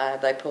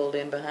 They pulled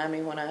in behind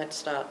me when I had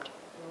stopped.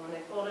 And when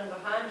they pulled in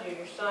behind you,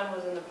 your son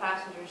was in the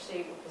passenger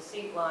seat with the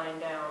seat lying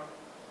down,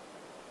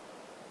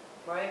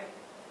 right?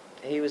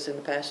 He was in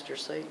the passenger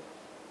seat.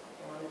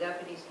 And when the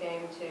deputies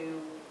came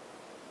to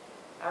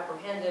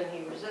apprehend him,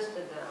 he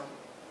resisted them,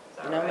 is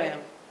that No, right? ma'am.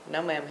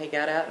 No, ma'am. He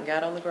got out and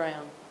got on the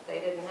ground. They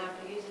didn't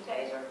have to use a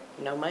taser?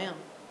 No, ma'am.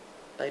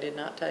 They did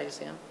not tase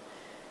him.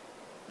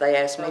 They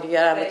asked me to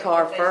get out of the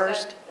car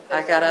first.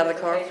 I got out of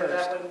the car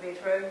first. That wouldn't be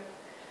true?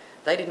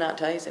 They did not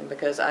tase him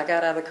because I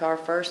got out of the car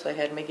first. They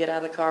had me get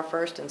out of the car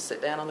first and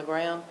sit down on the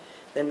ground.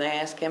 Then they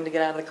asked him to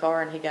get out of the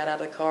car, and he got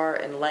out of the car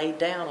and laid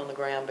down on the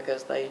ground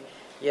because they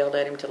yelled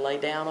at him to lay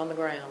down on the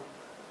ground.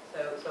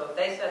 So if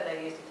they said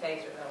they used a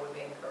taser, that would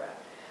be incorrect.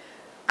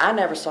 I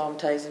never saw him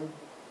tase him.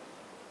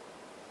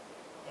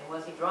 And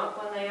was he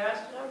drunk when they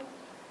arrested him?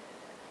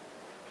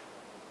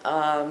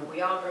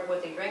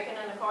 Was he drinking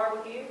in the car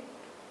with you?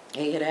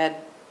 He had had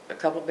a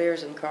couple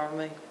beers in the car with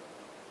me.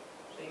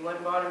 So you went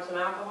and bought him some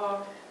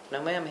alcohol?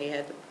 No, ma'am. He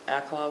had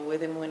alcohol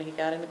with him when he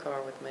got in the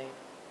car with me.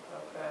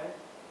 Okay.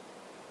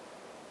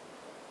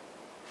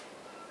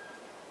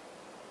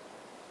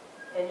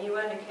 And you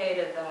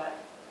indicated that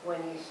when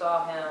you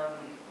saw him,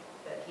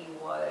 that he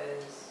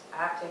was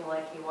acting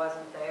like he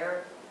wasn't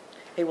there?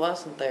 He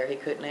wasn't there. He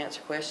couldn't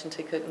answer questions.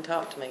 He couldn't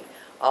talk to me.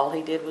 All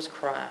he did was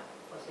cry.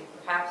 Was he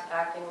perhaps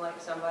acting like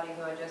somebody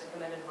who had just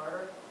committed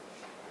murder?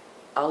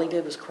 All he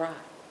did was cry.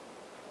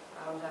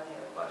 I don't have any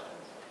other questions.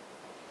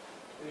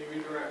 Any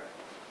redirect?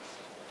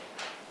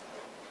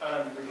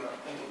 Redirect.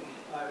 Thank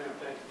you.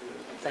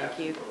 Thank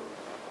you. Thank you.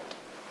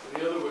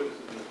 Any other witnesses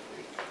in this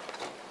case?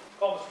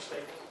 Call Mr.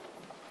 Staples.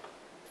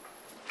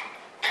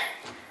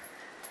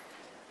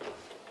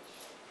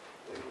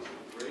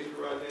 Raise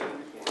your right hand and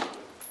be sworn.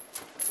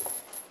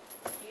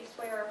 Do you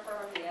swear or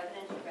affirm the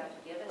evidence you're about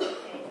to give in this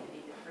case to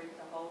be the truth,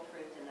 the whole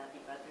truth, and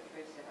nothing but the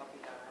truth, so help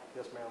you God?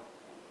 Yes, ma'am.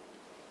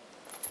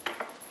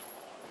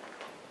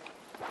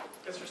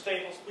 Mr.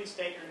 Staples, please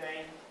state your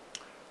name.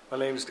 My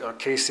name is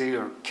KC,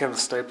 or Kenneth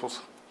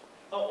Staples,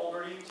 How old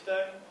are you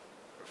today?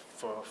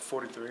 for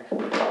 43.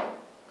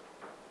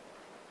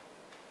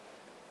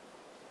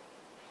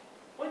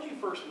 When did you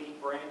first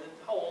meet Brandon?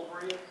 How old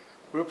were you?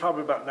 We were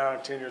probably about 9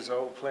 or 10 years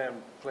old,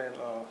 playing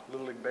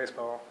Little League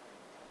Baseball.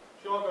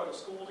 Did you all go to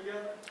school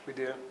together? We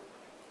did.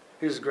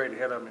 He was a great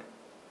ahead of me.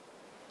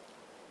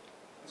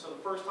 And so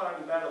the first time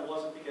you met him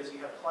wasn't because you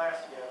had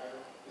class together,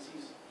 because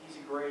he's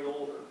a grade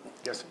older.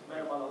 Yes, You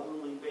met him on a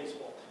Little League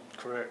baseball team.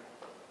 correct.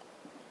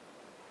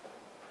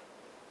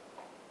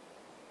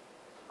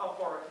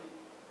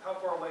 How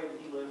far away did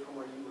he live from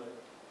where you live?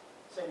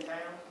 Same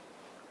town?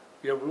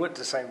 Yeah, we went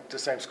to the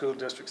same school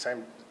district,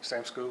 same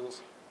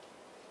schools.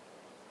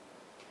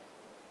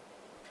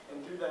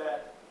 And through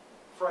that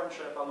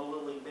friendship on the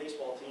Little League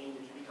baseball team,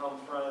 did you become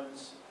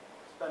friends,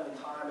 spending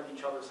time at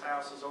each other's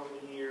houses over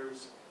the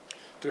years?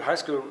 Through high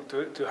school,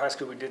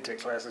 we did take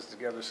classes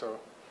together, so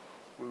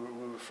we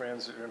were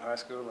friends in high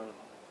school, and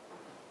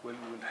we'd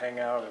hang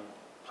out and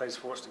play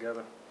sports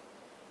together.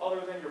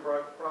 Other than your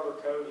brother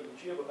Cody,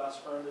 did you have a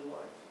best friend in life?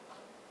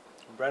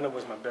 Brandon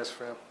was my best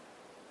friend.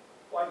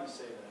 Why do you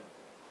say that?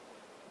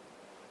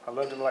 I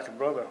loved him like a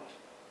brother.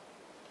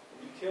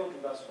 You killed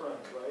your best friend,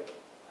 right?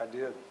 I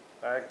did.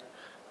 I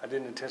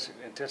didn't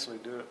intentionally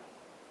do it.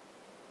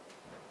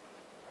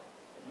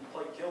 And you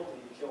pled guilty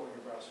to killing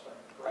your best friend,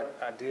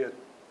 correct? I did.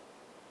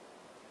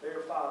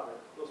 Their father,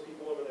 those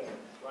people over there,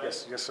 right?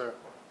 Yes, sir.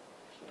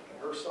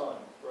 And her son,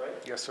 right?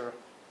 Yes, sir.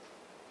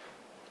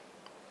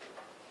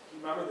 Do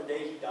you remember the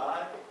day he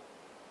died?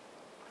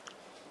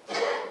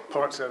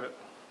 Parts of it.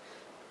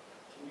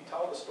 Can you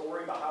tell the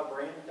story about how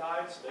Brandon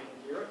died so they can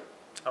hear it?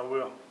 I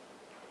will.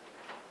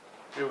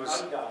 How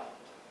did he die?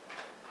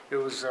 It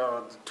was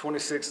the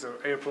 26th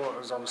of April. It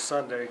was on a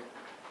Sunday.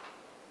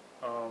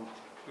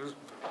 It was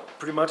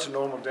pretty much a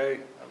normal day.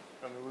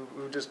 I mean,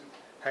 we were just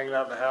hanging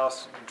out in the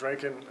house,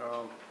 drinking.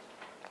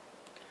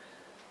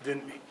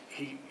 Then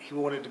he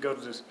wanted to go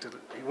to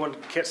he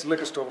wanted to catch the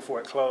liquor store before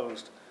it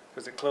closed,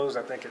 because it closed,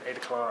 I think, at 8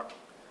 o'clock.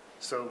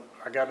 So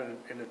I got in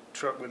the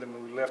truck with him,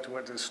 and we left and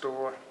went to the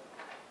store.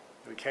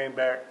 We came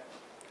back.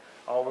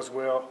 All was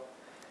well.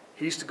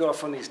 He used to go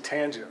off on these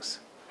tangents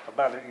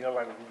about it,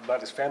 like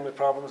about his family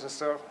problems and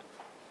stuff.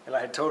 And I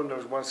had told him there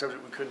was one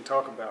subject we couldn't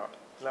talk about,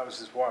 and that was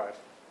his wife,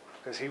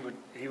 because he would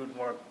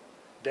want to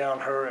down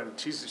her, and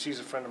she's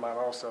a friend of mine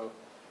also.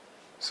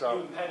 So You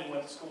and Penny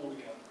went to school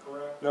together,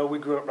 correct? no, we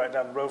grew up right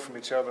down the road from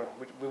each other.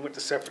 We went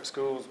to separate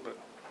schools, but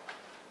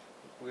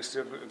we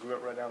still grew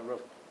up right down the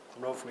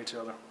road from each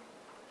other.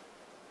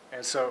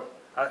 And so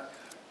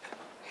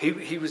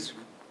he was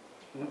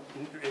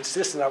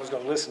insisting I was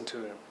going to listen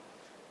to him.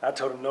 I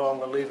told him, no, I'm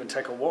gonna leave and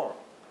take a walk.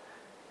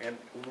 And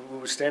we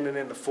were standing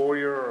in the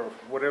foyer or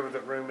whatever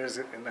that room is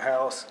in the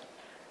house.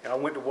 And I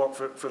went to walk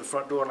for the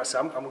front door, and I said,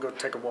 I'm gonna go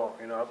take a walk.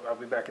 You know, I'll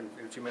be back in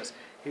a few minutes.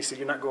 He said,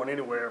 you're not going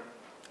anywhere.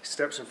 He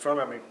steps in front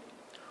of me.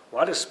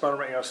 Well, I just spun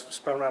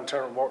around,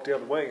 turned and walked the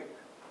other way.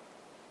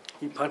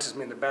 He punches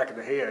me in the back of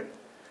the head.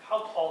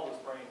 How tall is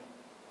Brandon?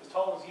 As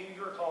tall as you?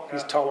 You're a tall guy.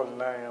 He's taller than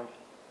I am.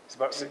 He's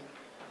about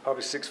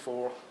probably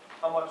 6'4",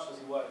 How much does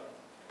he weigh?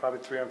 probably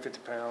 350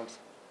 pounds.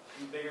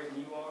 He's bigger than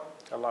you are?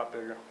 A lot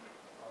bigger.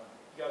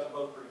 You guys are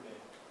both pretty big,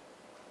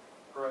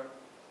 correct?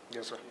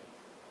 Yes, sir.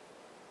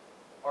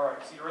 All right,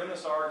 so you're in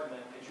this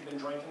argument. Had you been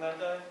drinking that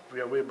day?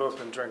 Yeah, we've both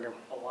been drinking,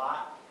 A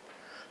lot?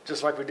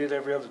 just like we did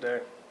every other day.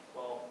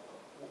 Well,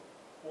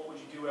 what would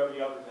you do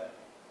every other day?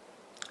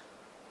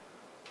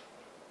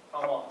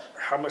 How much?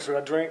 How much did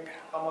I drink?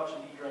 How much did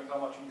he drink? How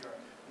much you drink?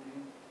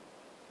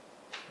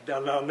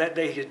 Now, on that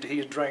day, he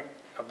had drank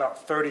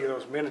about 30 of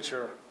those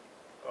miniature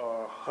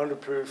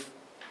 100 proof,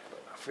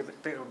 I think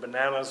it were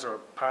bananas or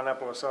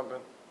pineapple or something.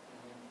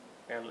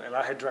 And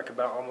I had drank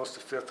about almost a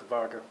fifth of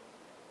vodka.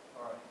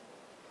 All right.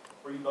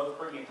 Were you both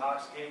pretty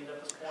intoxicated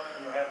at this point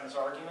when you were having this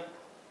argument?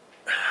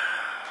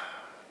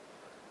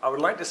 I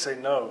would like to say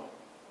no,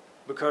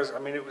 because, I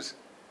mean, it wasn't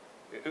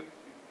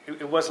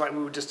like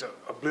we were just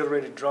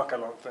obliterated drunk, I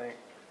don't think.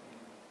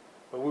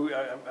 But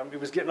it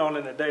was getting on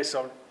in the day,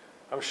 so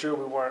I'm sure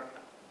we weren't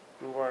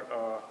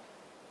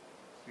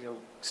you know,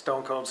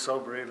 stone cold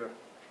sober either.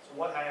 So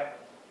what happened?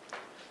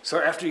 So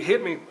after he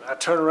hit me, I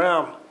turn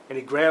around and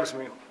he grabs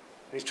me. And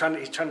he's trying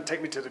to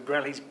take me to the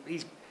ground. He's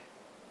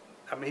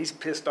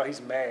pissed off.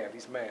 He's mad.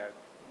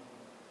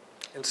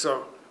 And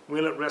so we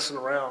end up wrestling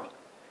around,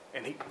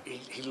 and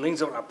he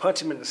leans over. And I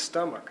punch him in the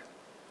stomach.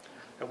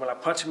 And when I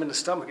punch him in the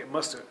stomach, it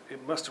must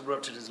have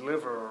ruptured his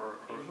liver. Or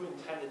You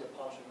intended to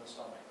punch him in the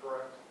stomach,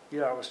 correct?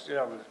 yeah, I was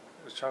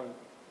trying. You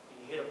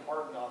hit him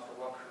hard enough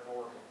to rupture an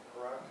organ,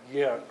 correct?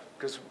 Yeah,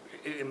 because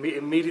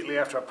immediately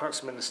after I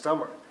punched him in the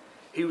stomach,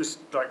 he was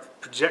like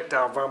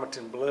projectile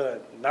vomiting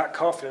blood, not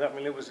coughing. I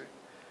mean, it was.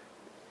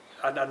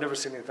 I'd never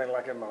seen anything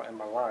like it in my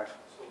life.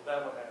 So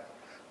then what happened?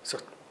 So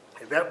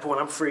at that point,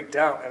 I'm freaked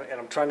out,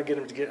 and I'm trying to get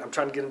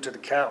him to the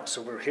couch.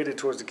 So we're headed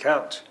towards the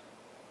couch,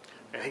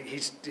 and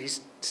he's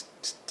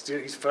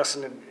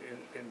fussing and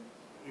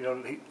you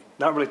know, he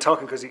not really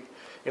talking because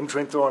in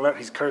between throwing up,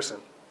 he's cursing.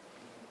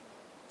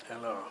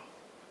 And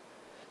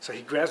so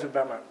he grabs me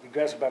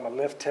by my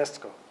left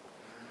testicle,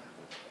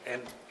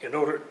 and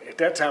at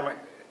that time,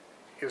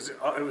 it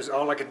was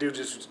all I could do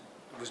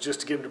was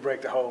just to get him to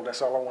break the hold.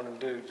 That's all I wanted him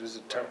to do,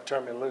 just to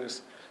turn me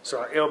loose.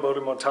 So I elbowed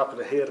him on top of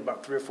the head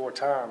about 3 or 4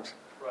 times,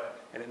 Right.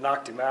 and it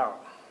knocked him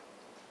out.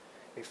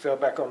 He fell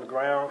back on the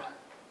ground,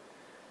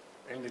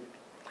 and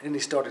then he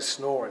started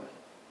snoring.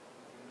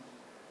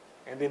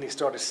 And then he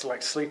started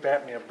like sleep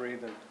apnea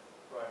breathing.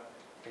 Right.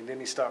 And then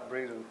he stopped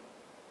breathing.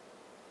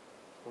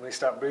 When he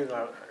stopped breathing,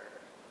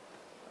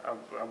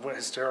 I went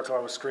hysterical. I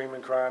was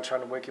screaming, crying,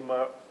 trying to wake him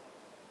up,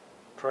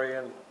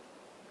 praying.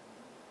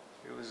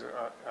 It was,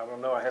 I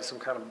don't know, I had some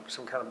kind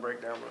of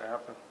breakdown when it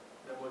happened.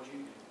 Then what'd you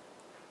do?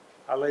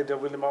 I laid there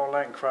with him all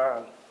night and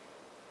cried.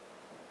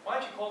 Why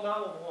didn't you call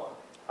 911?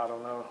 I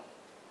don't know.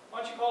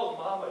 Why didn't you call his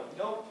mama?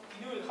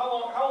 You knew how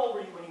old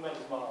were you when you met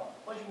his mom?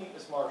 When did you meet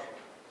Miss Marshall?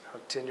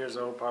 10 years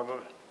old,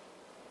 probably.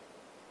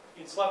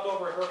 You'd slept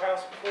over at her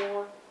house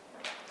before?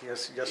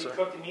 Yes, She sir.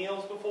 cooked the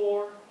meals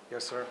before?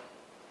 Yes, sir.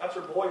 That's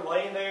her boy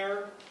laying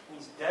there, and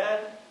he's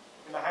dead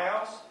in the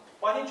house?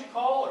 Why didn't you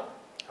call her?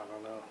 I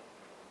don't know.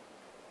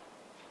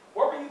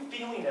 What were you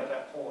feeling at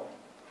that point?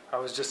 I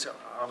was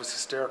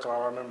hysterical.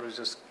 All I remember was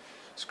just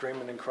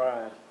screaming and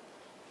crying.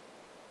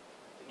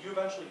 Did you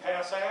eventually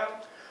pass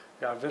out?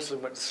 Yeah, I eventually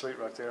went to sleep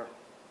right there.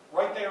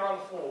 Right there on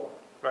the floor?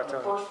 Right on there.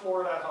 the first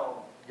floor of that home?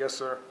 Yes,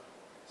 sir.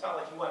 It's not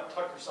like you went and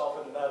tucked yourself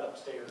in the bed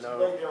upstairs. No.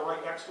 You laid there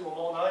right next to him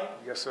all night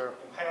Yes, sir.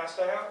 and passed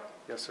out?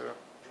 Yes, sir.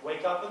 Did you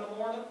wake up in the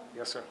morning?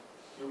 Yes, sir.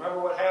 You remember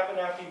what happened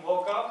after you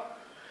woke up?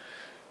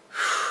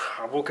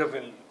 I woke up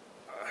and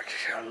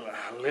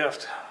I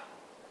left.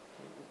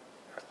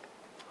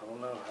 I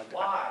don't know.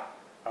 Why?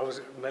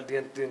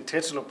 The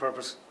intentional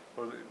purpose,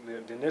 or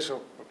the initial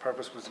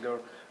purpose was to go.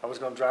 I was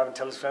going to drive and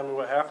tell his family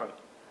what happened,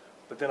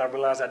 but then I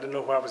realized I didn't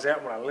know where I was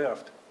at when I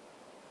left.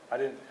 I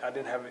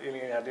didn't have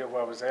any idea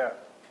where I was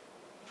at.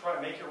 You try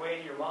to make your way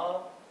to your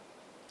mom?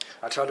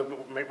 I tried to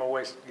make my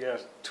way,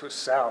 to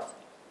south.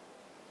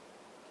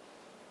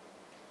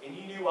 And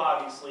you knew,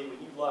 obviously,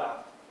 when you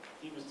left,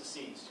 he was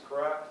deceased,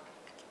 correct?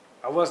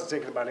 I wasn't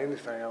thinking about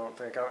anything. I don't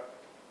think. I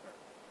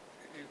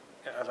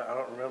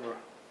don't remember.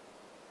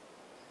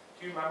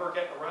 Do you remember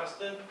getting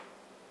arrested?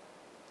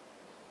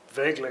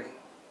 Vaguely. Do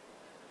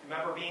you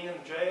remember being in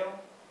the jail?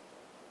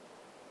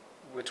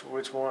 Which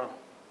one?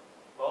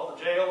 Well,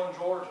 the jail in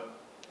Georgia,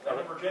 then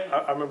in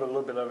Virginia. I remember a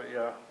little bit of it.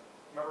 Yeah,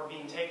 Remember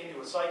being taken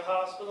to a psych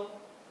hospital?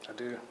 I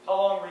do. How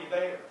long were you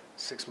there?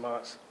 6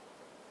 months.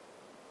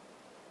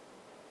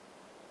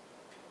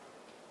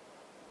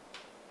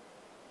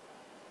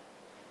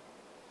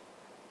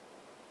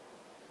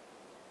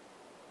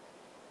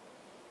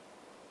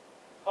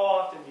 How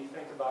often do you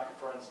think about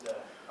your friend's death?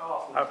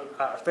 How often do you think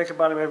I about it? think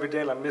about him every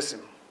day and I miss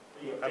him.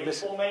 Are you I a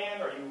miss faithful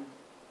man? Are you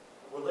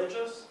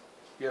religious?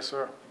 Yes,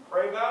 sir. You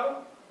pray about him?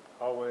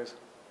 Always.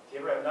 Do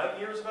you ever have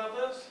nightmares about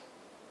this?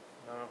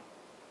 No.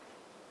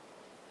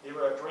 Do you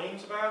ever have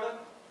dreams about it?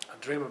 I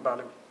dream about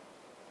him.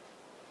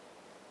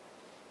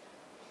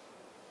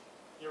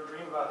 You ever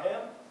dream about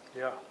him?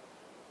 Yeah.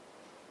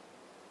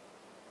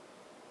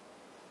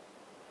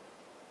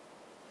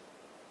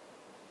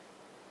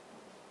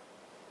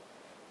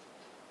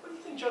 What do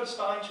you think Judge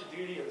Stein should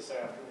do to you this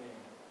afternoon?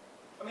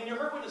 I mean, you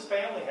heard what his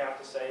family have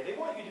to say. They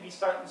want you to be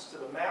sentenced to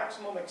the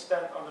maximum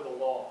extent under the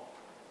law.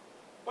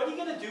 What are you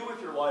going to do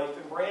with your life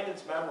in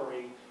Brandon's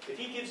memory if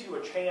he gives you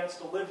a chance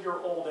to live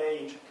your old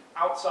age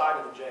outside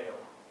of the jail?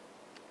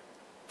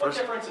 What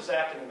difference is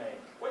that going to make?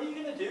 What are you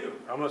going to do?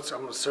 I'm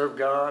gonna serve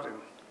God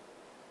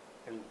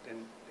and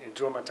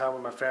enjoy my time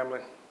with my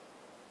family.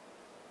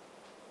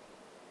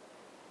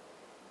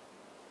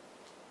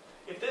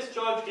 If this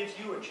judge gives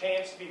you a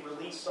chance to be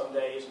released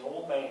someday as an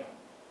old man,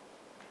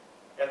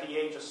 at the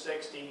age of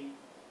 60,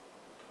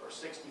 or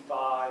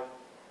 65,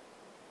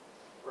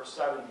 or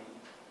 70,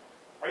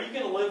 are you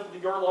going to live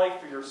your life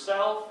for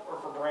yourself or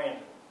for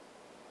Brandon?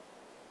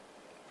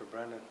 For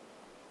Brandon.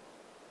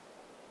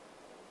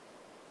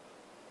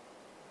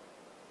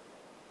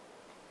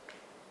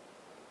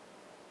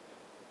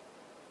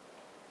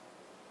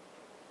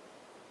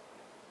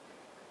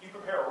 You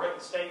prepare a written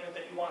statement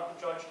that you want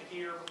the judge to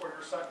hear before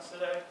you're sentenced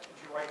today?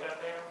 Did you write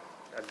that down?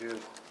 I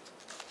did.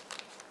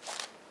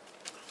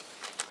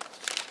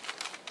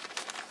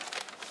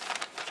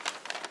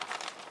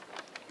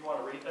 You want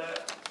to read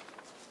that?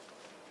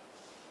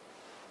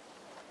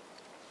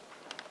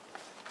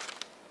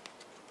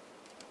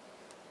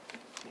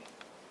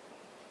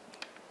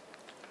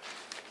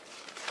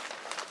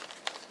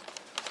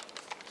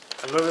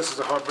 I know this is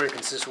a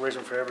heartbreaking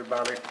situation for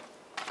everybody.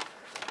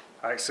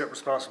 I accept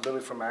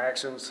responsibility for my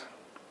actions.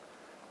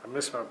 I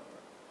miss my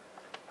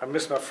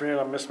friend,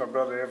 I miss my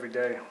brother every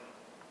day.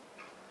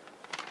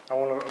 I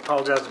want to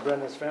apologize to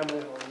Brendan's family,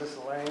 I want to miss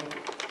Elaine,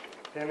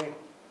 Penny,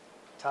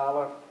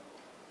 Tyler,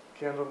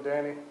 Kendall,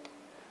 Danny.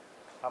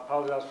 I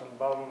apologize from the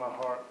bottom of my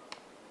heart.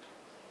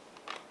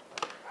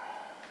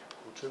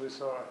 I'm truly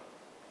sorry.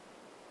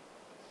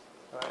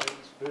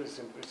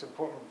 It's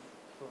important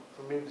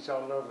for me that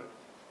y'all know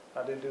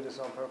that I didn't do this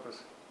on purpose.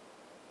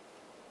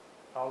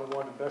 I only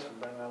wanted the best for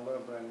Brandon. I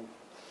love Brandon.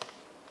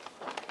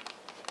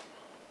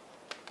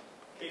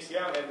 Casey,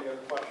 I don't have any other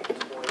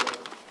questions for you.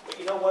 But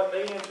you know what?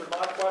 They answered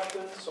my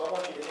questions, so I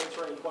want you to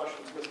answer any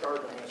questions Ms.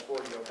 Gardner has for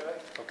you, okay?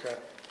 Okay.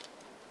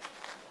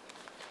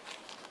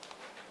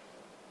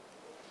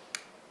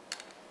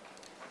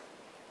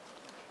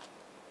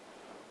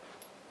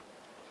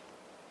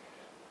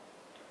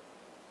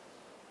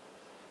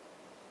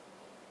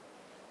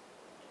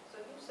 So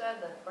you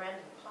said that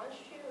Brandon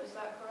punched you, is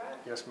that correct?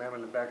 Yes, ma'am,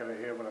 in the back of the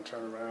head when I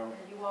turned around.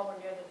 And you all were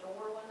near the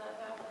door when that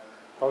happened?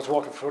 I was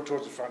walking towards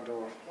the front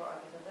door. Well,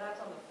 because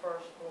that's on the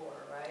first floor,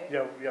 right?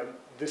 Yeah.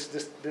 This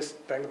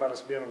thing about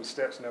us being on the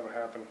steps never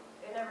happened.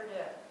 It never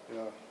did? You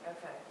know.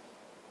 Okay.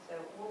 So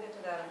we'll get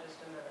to that in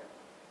just a minute.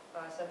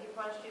 So he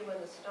punched you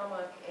in the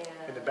stomach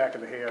and... In the back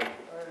of the head.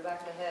 Or in the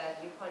back of the head.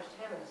 You punched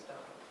him in the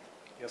stomach.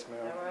 Yes, Is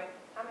ma'am. that right?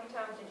 How many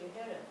times did you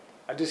hit him?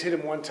 I just hit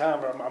him one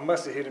time, but I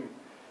must have hit him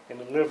in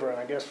the liver, and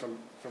I guess from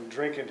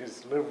drinking,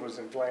 his liver was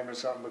inflamed or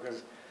something,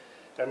 because,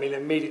 I mean,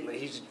 immediately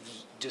he's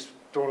just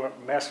throwing up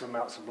massive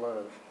amounts of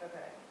blood. Okay.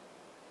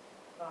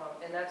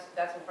 And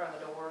that's in front of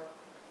the door?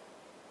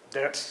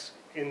 That's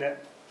in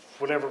that,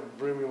 whatever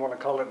room you want to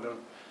call it, the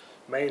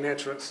main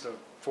entrance, the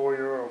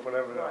foyer, or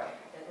whatever. Right,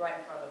 right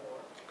in front of the door.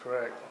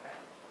 Correct.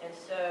 Okay. And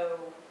so,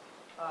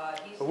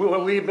 he's...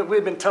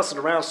 We've been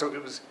tussling around, so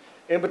it was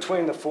in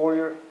between the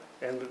foyer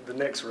and the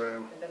next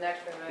room. The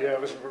next room over? Yeah,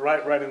 it was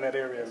right in that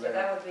area So there.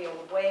 that would be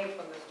away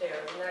from the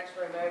stairs. The next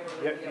room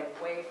over would be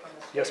away from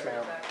the stairs. Yes,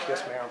 ma'am. Is that correct?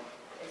 Yes, ma'am.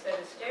 And so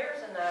the stairs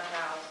in that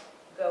house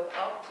go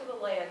up to the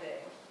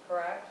landing,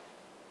 correct?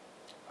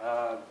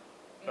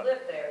 You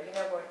lived there. You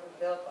know what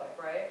it looked like,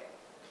 right?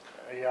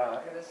 Yeah.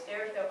 Okay, the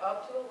stairs go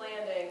up to the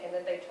landing, and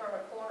then they turn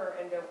a corner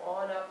and go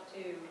on up to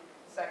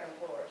the second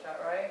floor. Is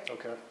that right?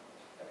 Okay.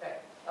 Okay.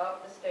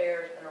 Up the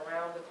stairs and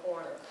around the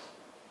corner.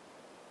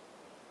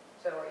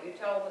 So are you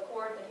telling the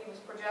court that he was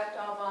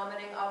projectile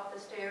vomiting up the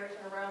stairs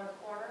and around the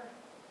corner?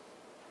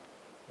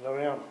 No,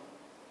 ma'am.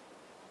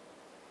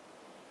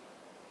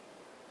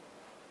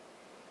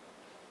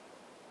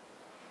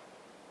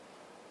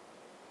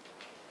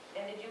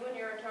 And did you and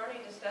your attorney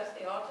discuss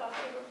the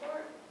autopsy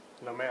report?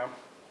 No, ma'am.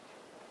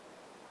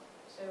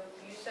 So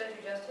you said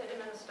you just hit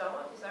him in the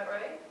stomach, is that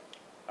right?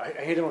 I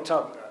hit him on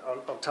top,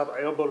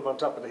 I elbowed him on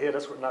top of the head.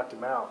 That's what knocked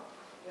him out.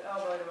 You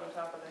elbowed him on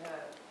top of the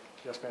head.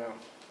 Yes, ma'am.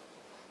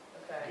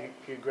 Okay.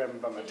 He grabbed me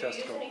by my Did you use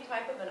testicle. any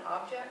type of an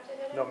object to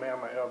hit him? No, ma'am,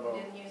 my elbow.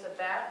 You didn't use a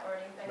bat or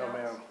anything No,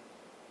 else? ma'am.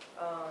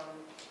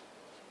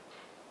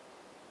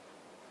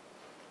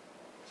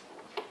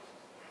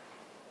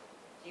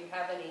 Do you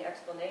have any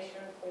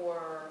explanation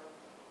for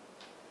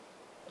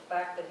the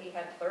fact that he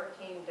had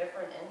 13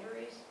 different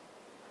injuries?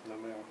 No,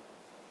 ma'am.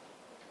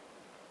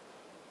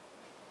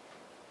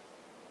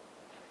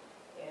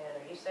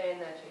 saying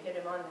that you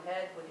hit him on the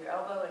head with your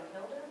elbow and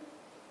killed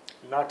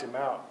him? Knocked him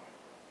out.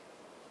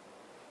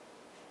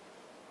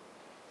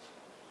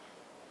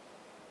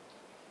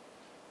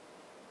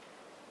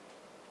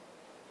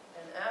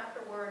 And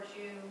afterwards,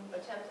 you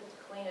attempted to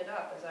clean it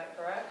up, is that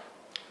correct?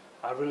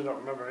 I really don't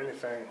remember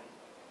anything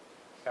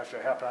after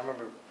it happened. I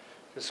remember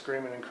just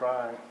screaming and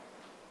crying.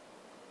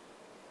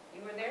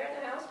 You were there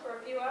in the house for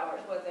a few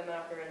hours with him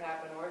after it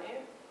happened, weren't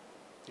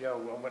you? Yeah,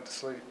 well, I went to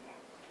sleep.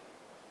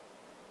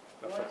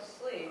 You went to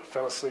sleep. I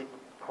fell asleep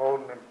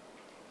holding him.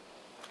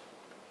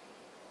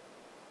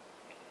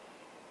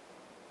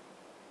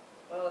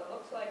 Well, it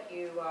looks like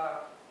you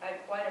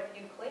had quite a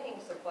few cleaning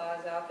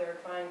supplies out there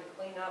trying to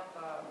clean up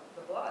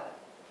the blood.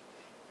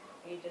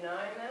 Are you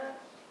denying that?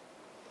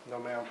 No,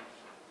 ma'am.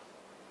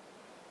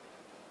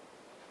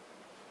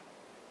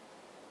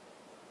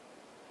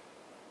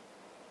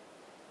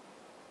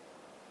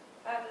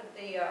 How did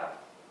the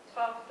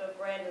tuft of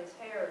Brandon's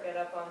hair get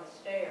up on the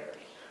stairs?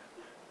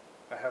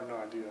 I have no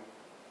idea.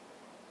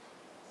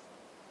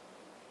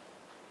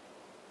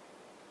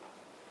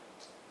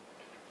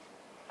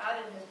 How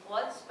did his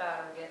blood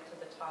spatter get to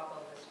the top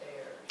of the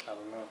stairs? I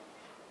don't know.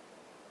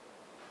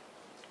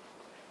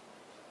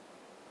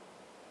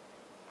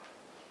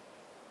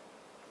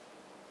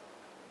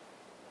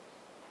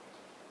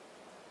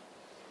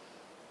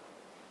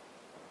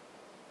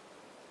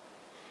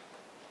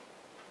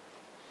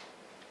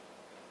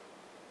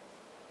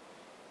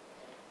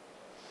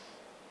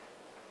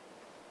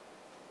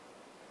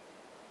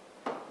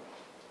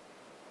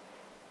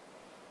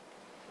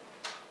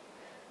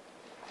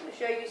 I'm going to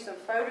show you some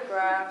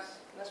photographs,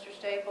 Mr.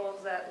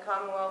 Staples, that the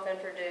Commonwealth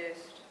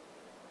introduced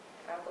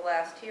at the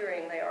last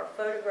hearing. They are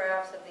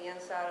photographs of the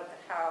inside of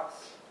the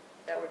house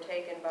that were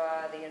taken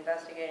by the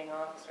investigating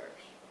officers.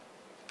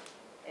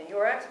 And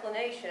your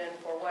explanation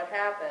for what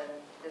happened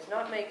does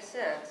not make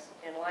sense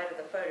in light of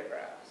the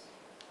photographs.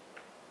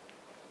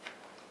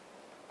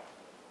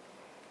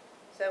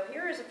 So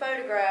here is a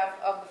photograph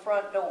of the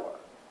front door.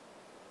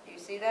 Do you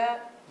see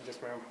that? Yes,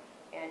 ma'am.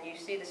 And you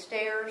see the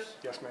stairs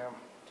Yes, ma'am.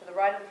 to the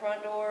right of the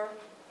front door.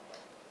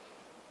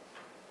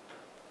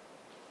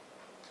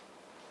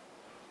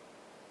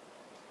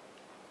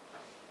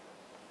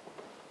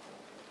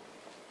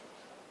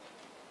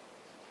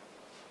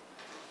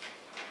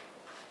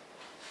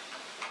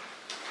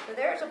 So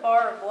there's a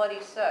bar of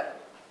bloody soap.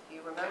 Do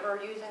you remember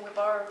using the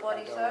bar of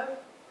bloody I don't.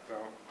 soap? No.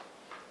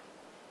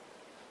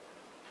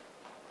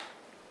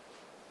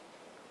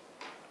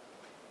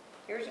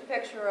 Here's a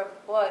picture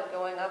of blood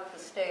going up the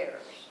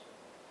stairs.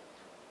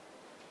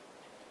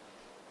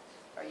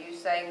 Are you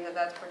saying that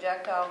that's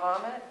projectile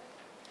vomit?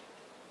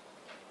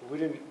 We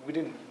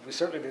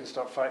certainly didn't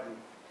start fighting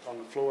on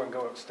the floor and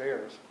go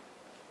upstairs.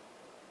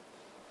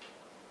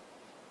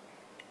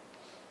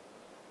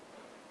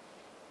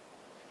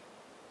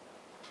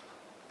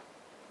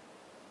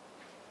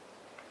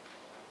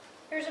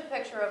 Here's a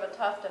picture of a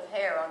tuft of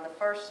hair on the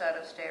first set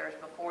of stairs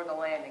before the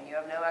landing. You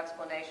have no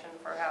explanation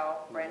for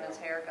how Brandon's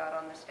hair got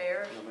on the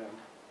stairs? No, ma'am.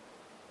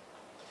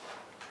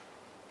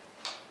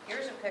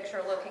 Here's a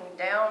picture looking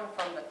down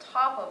from the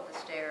top of the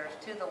stairs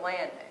to the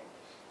landing.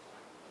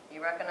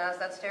 You recognize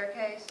that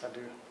staircase? I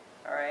do.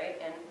 All right,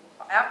 and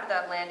after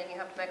that landing, you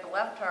have to make a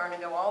left turn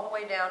and go all the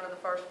way down to the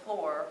first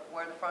floor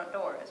where the front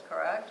door is,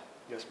 correct?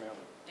 Yes, ma'am.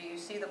 Do you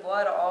see the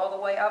blood all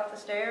the way up the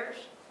stairs?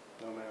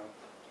 No, ma'am.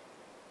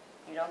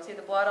 You don't see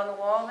the blood on the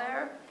wall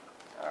there?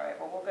 All right,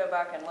 well, we'll go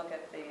back and look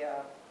at the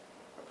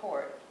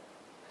report.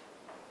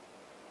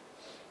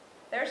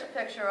 There's a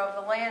picture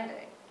of the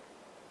landing.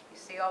 You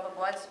see all the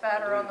blood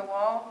spatter on the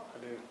wall?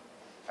 I do.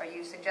 Are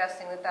you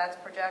suggesting that that's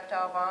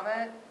projectile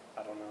vomit?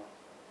 I don't know.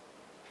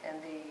 And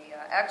the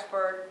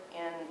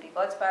the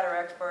blood spatter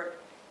expert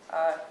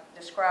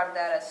described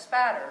that as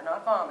spatter,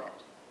 not vomit.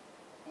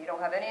 You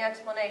don't have any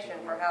explanation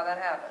for how that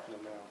happened.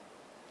 No, ma'am.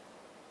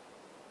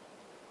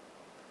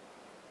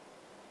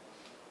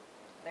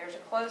 There's a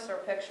closer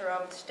picture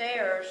of the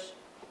stairs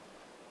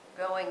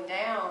going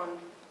down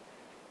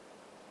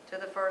to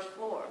the first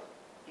floor.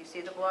 You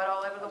see the blood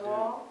all over the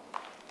wall?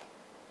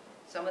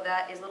 Some of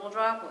that is little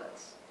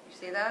droplets. You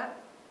see that?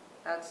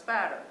 That's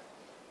spatter.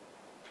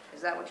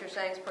 Is that what you're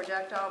saying is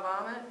projectile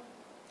vomit?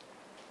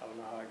 I don't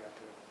know how I got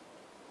to it.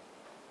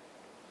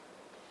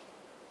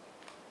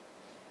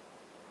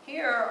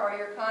 Here are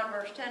your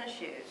Converse tennis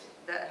shoes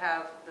that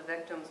have the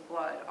victim's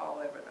blood all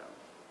over them.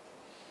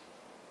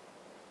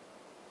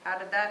 How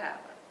did that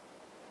happen?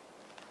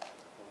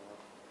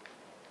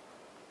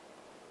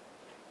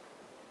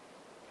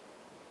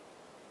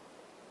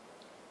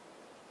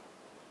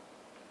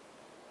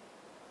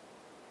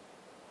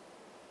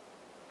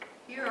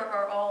 Here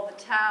are all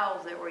the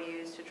towels that were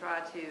used to try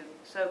to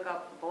soak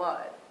up the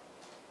blood.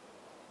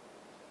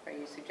 Are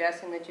you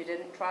suggesting that you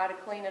didn't try to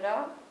clean it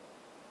up?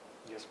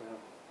 Yes, ma'am.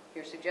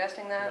 You're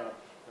suggesting that? No,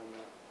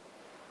 ma'am.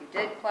 You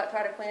did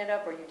try to clean it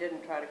up, or you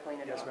didn't try to clean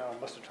it Yes, up? ma'am. I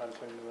must have tried to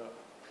clean it up.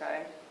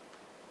 Okay.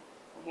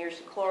 And here's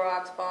the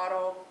Clorox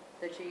bottle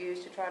that you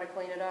used to try to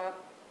clean it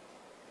up.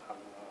 I don't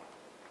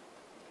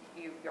know.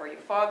 are you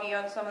foggy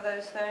on some of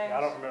those things? I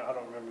don't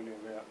remember any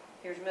of that.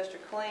 Here's Mr.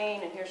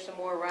 Clean, and here's some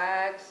more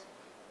rags.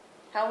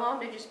 How long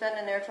did you spend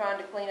in there trying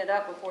to clean it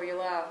up before you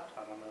left?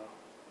 I don't know.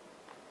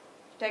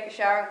 Did you take a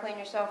shower and clean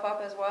yourself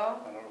up as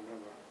well? I don't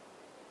remember.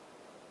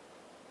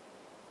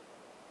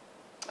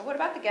 And what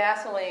about the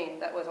gasoline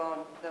that was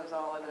all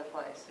over the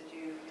place? Did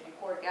you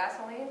pour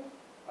gasoline?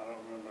 I don't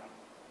remember.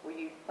 Were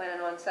you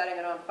planning on setting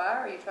it on fire,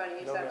 or are you trying to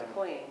use No, that to ma'am.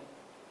 clean?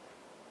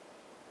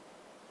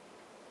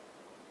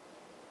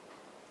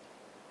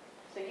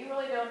 So you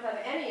really don't have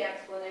any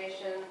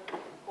explanation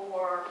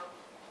for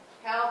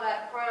how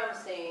that crime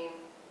scene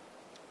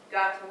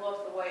got to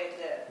look the way it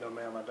did? No,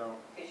 ma'am, I don't.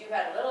 Because you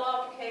had a little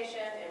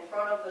altercation in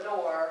front of the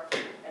door,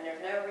 and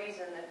there's no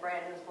reason that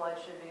Brandon's blood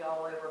should be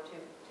all over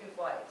two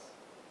flights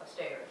of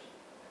stairs.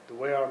 The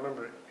way I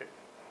remember it,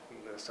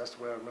 that's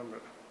the way I remember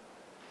it.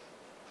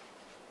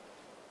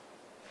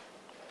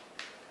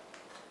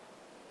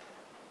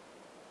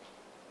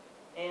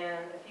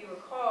 And if you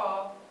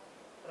recall,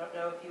 I don't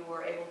know if you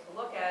were able to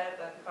look at it,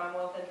 but the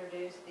Commonwealth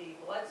introduced the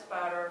blood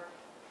spatter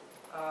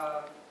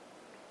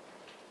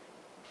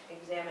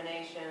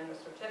examination, the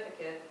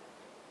certificate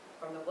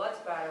from the blood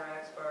spatter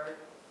expert,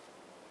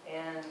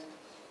 and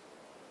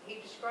he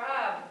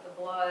described the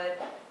blood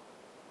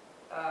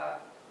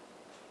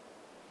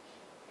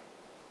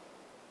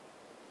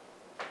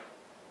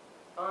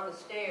on the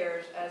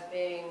stairs as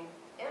being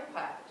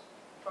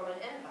from an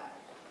impact.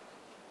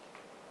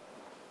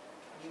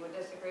 You would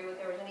disagree with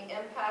there was any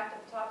impact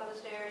at the top of the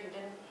stairs? You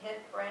didn't hit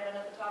Brandon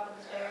at the top of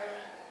the stairs?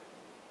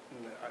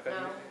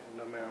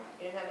 No, ma'am.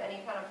 You didn't have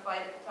any kind of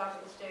fight at the top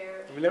of the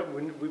stairs?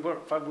 We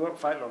weren't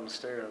fighting on the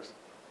stairs.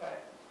 Okay.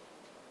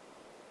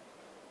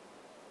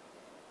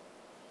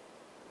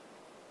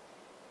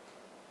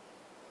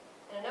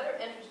 And another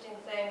interesting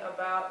thing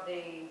about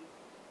the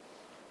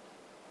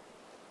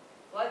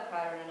blood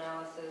pattern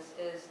analysis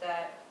is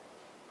that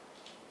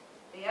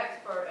the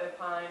expert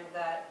opined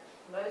that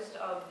most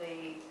of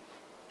the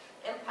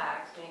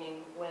impacts,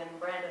 meaning when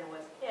Brandon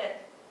was hit,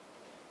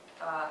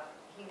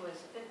 he was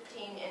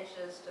 15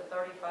 inches to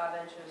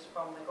 35 inches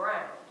from the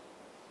ground.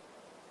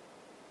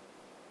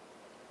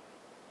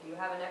 Do you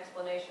have an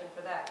explanation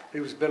for that? He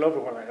was bent over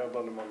when I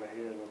elbowed him on the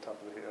head, on top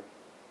of the head.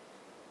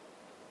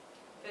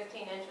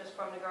 15 inches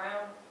from the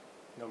ground?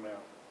 No, ma'am.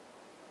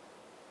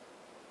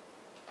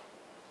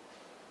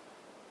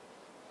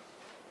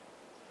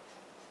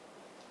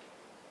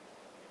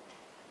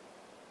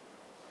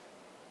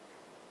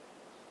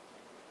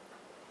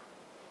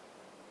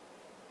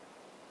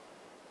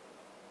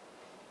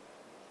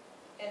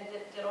 And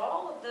did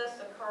all of this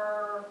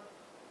occur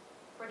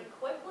pretty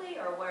quickly,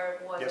 or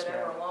was Yes, it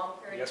over ma'am. a long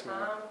period Yes, of ma'am.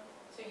 time?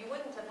 So you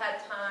wouldn't have had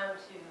time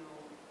to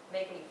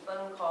make any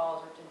phone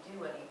calls or to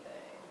do anything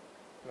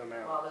No,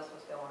 ma'am. while this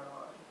was going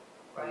on,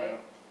 No, right? ma'am.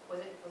 Was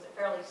it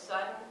fairly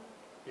sudden?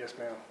 Yes,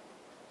 ma'am.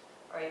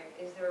 All right,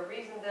 is there a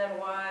reason then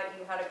why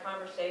you had a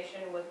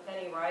conversation with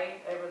Penny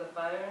Wright over the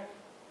phone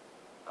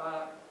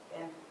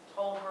and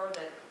told her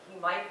that he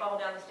might fall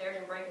down the stairs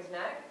and break his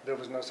neck? There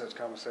was no such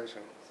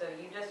conversation. So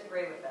you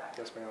disagree with that?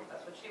 Yes, ma'am.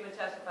 That's what she would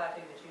testify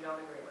to, that you don't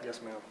agree with?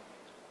 Yes, ma'am.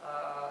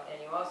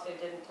 And you also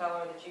didn't tell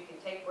her that you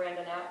could take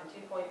Brandon out in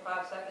 2.5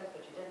 seconds,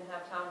 but you didn't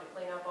have time to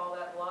clean up all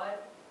that blood?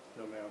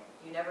 No, ma'am.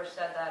 You never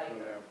said that No,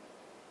 either? ma'am.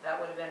 That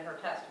would have been her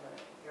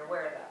testimony. You're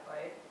aware of that,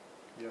 right?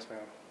 Yes,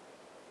 ma'am.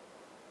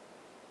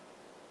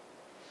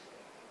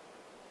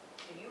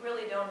 So you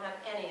really don't have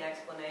any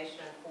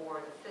explanation for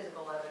the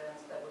physical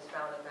evidence that was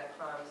found at that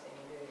crime scene,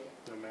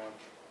 do you? No, ma'am.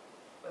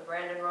 But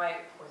Brandon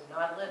Wright was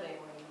not living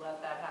when you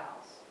left that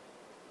house.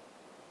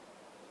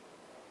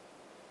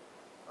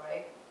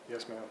 Right?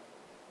 Yes, ma'am.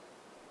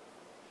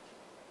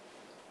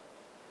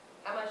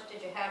 How much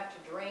did you have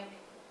to drink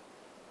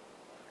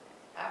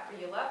after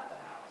you left the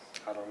house?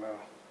 I don't know.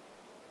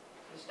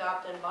 You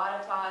stopped in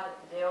Botetodd at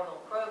the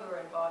Daleville Kroger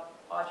and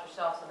bought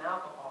yourself some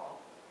alcohol.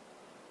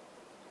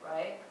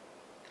 Right?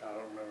 I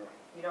don't remember.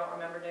 You don't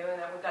remember doing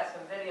that? We've got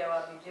some video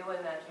of you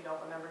doing that. You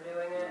don't remember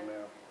doing it? No,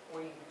 ma'am.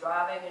 Were you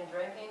driving and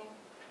drinking?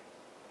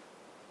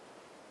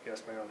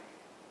 Yes, ma'am.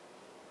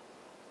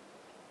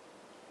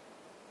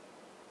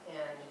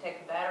 And you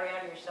take the battery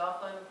out of your cell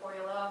phone before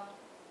you left?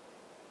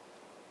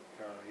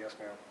 Yes,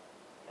 ma'am.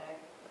 Okay.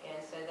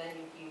 And so then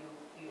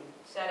you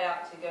set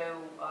out to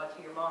go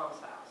to your mom's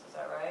house. Is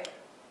that right?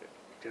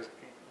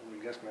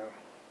 Yes, ma'am.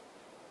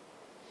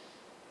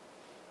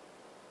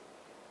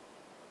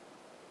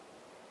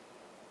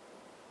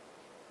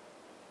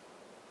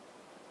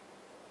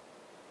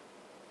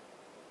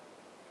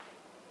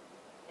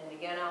 And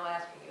again, I'll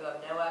ask you, you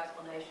have no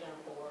explanation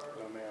for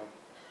No, ma'am.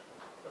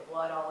 the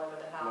blood all over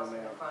the house No, and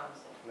the ma'am. crime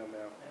scene? No,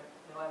 ma'am.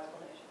 No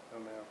explanation? No,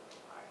 ma'am.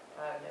 All right,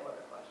 I have no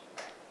other questions.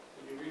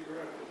 Did you read the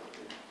record?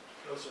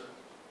 No, sir.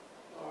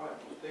 All right,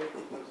 Mr.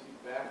 Staples, let's see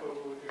back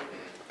over here.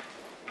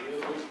 The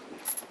other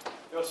witness.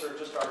 No, sir,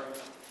 just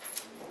argument.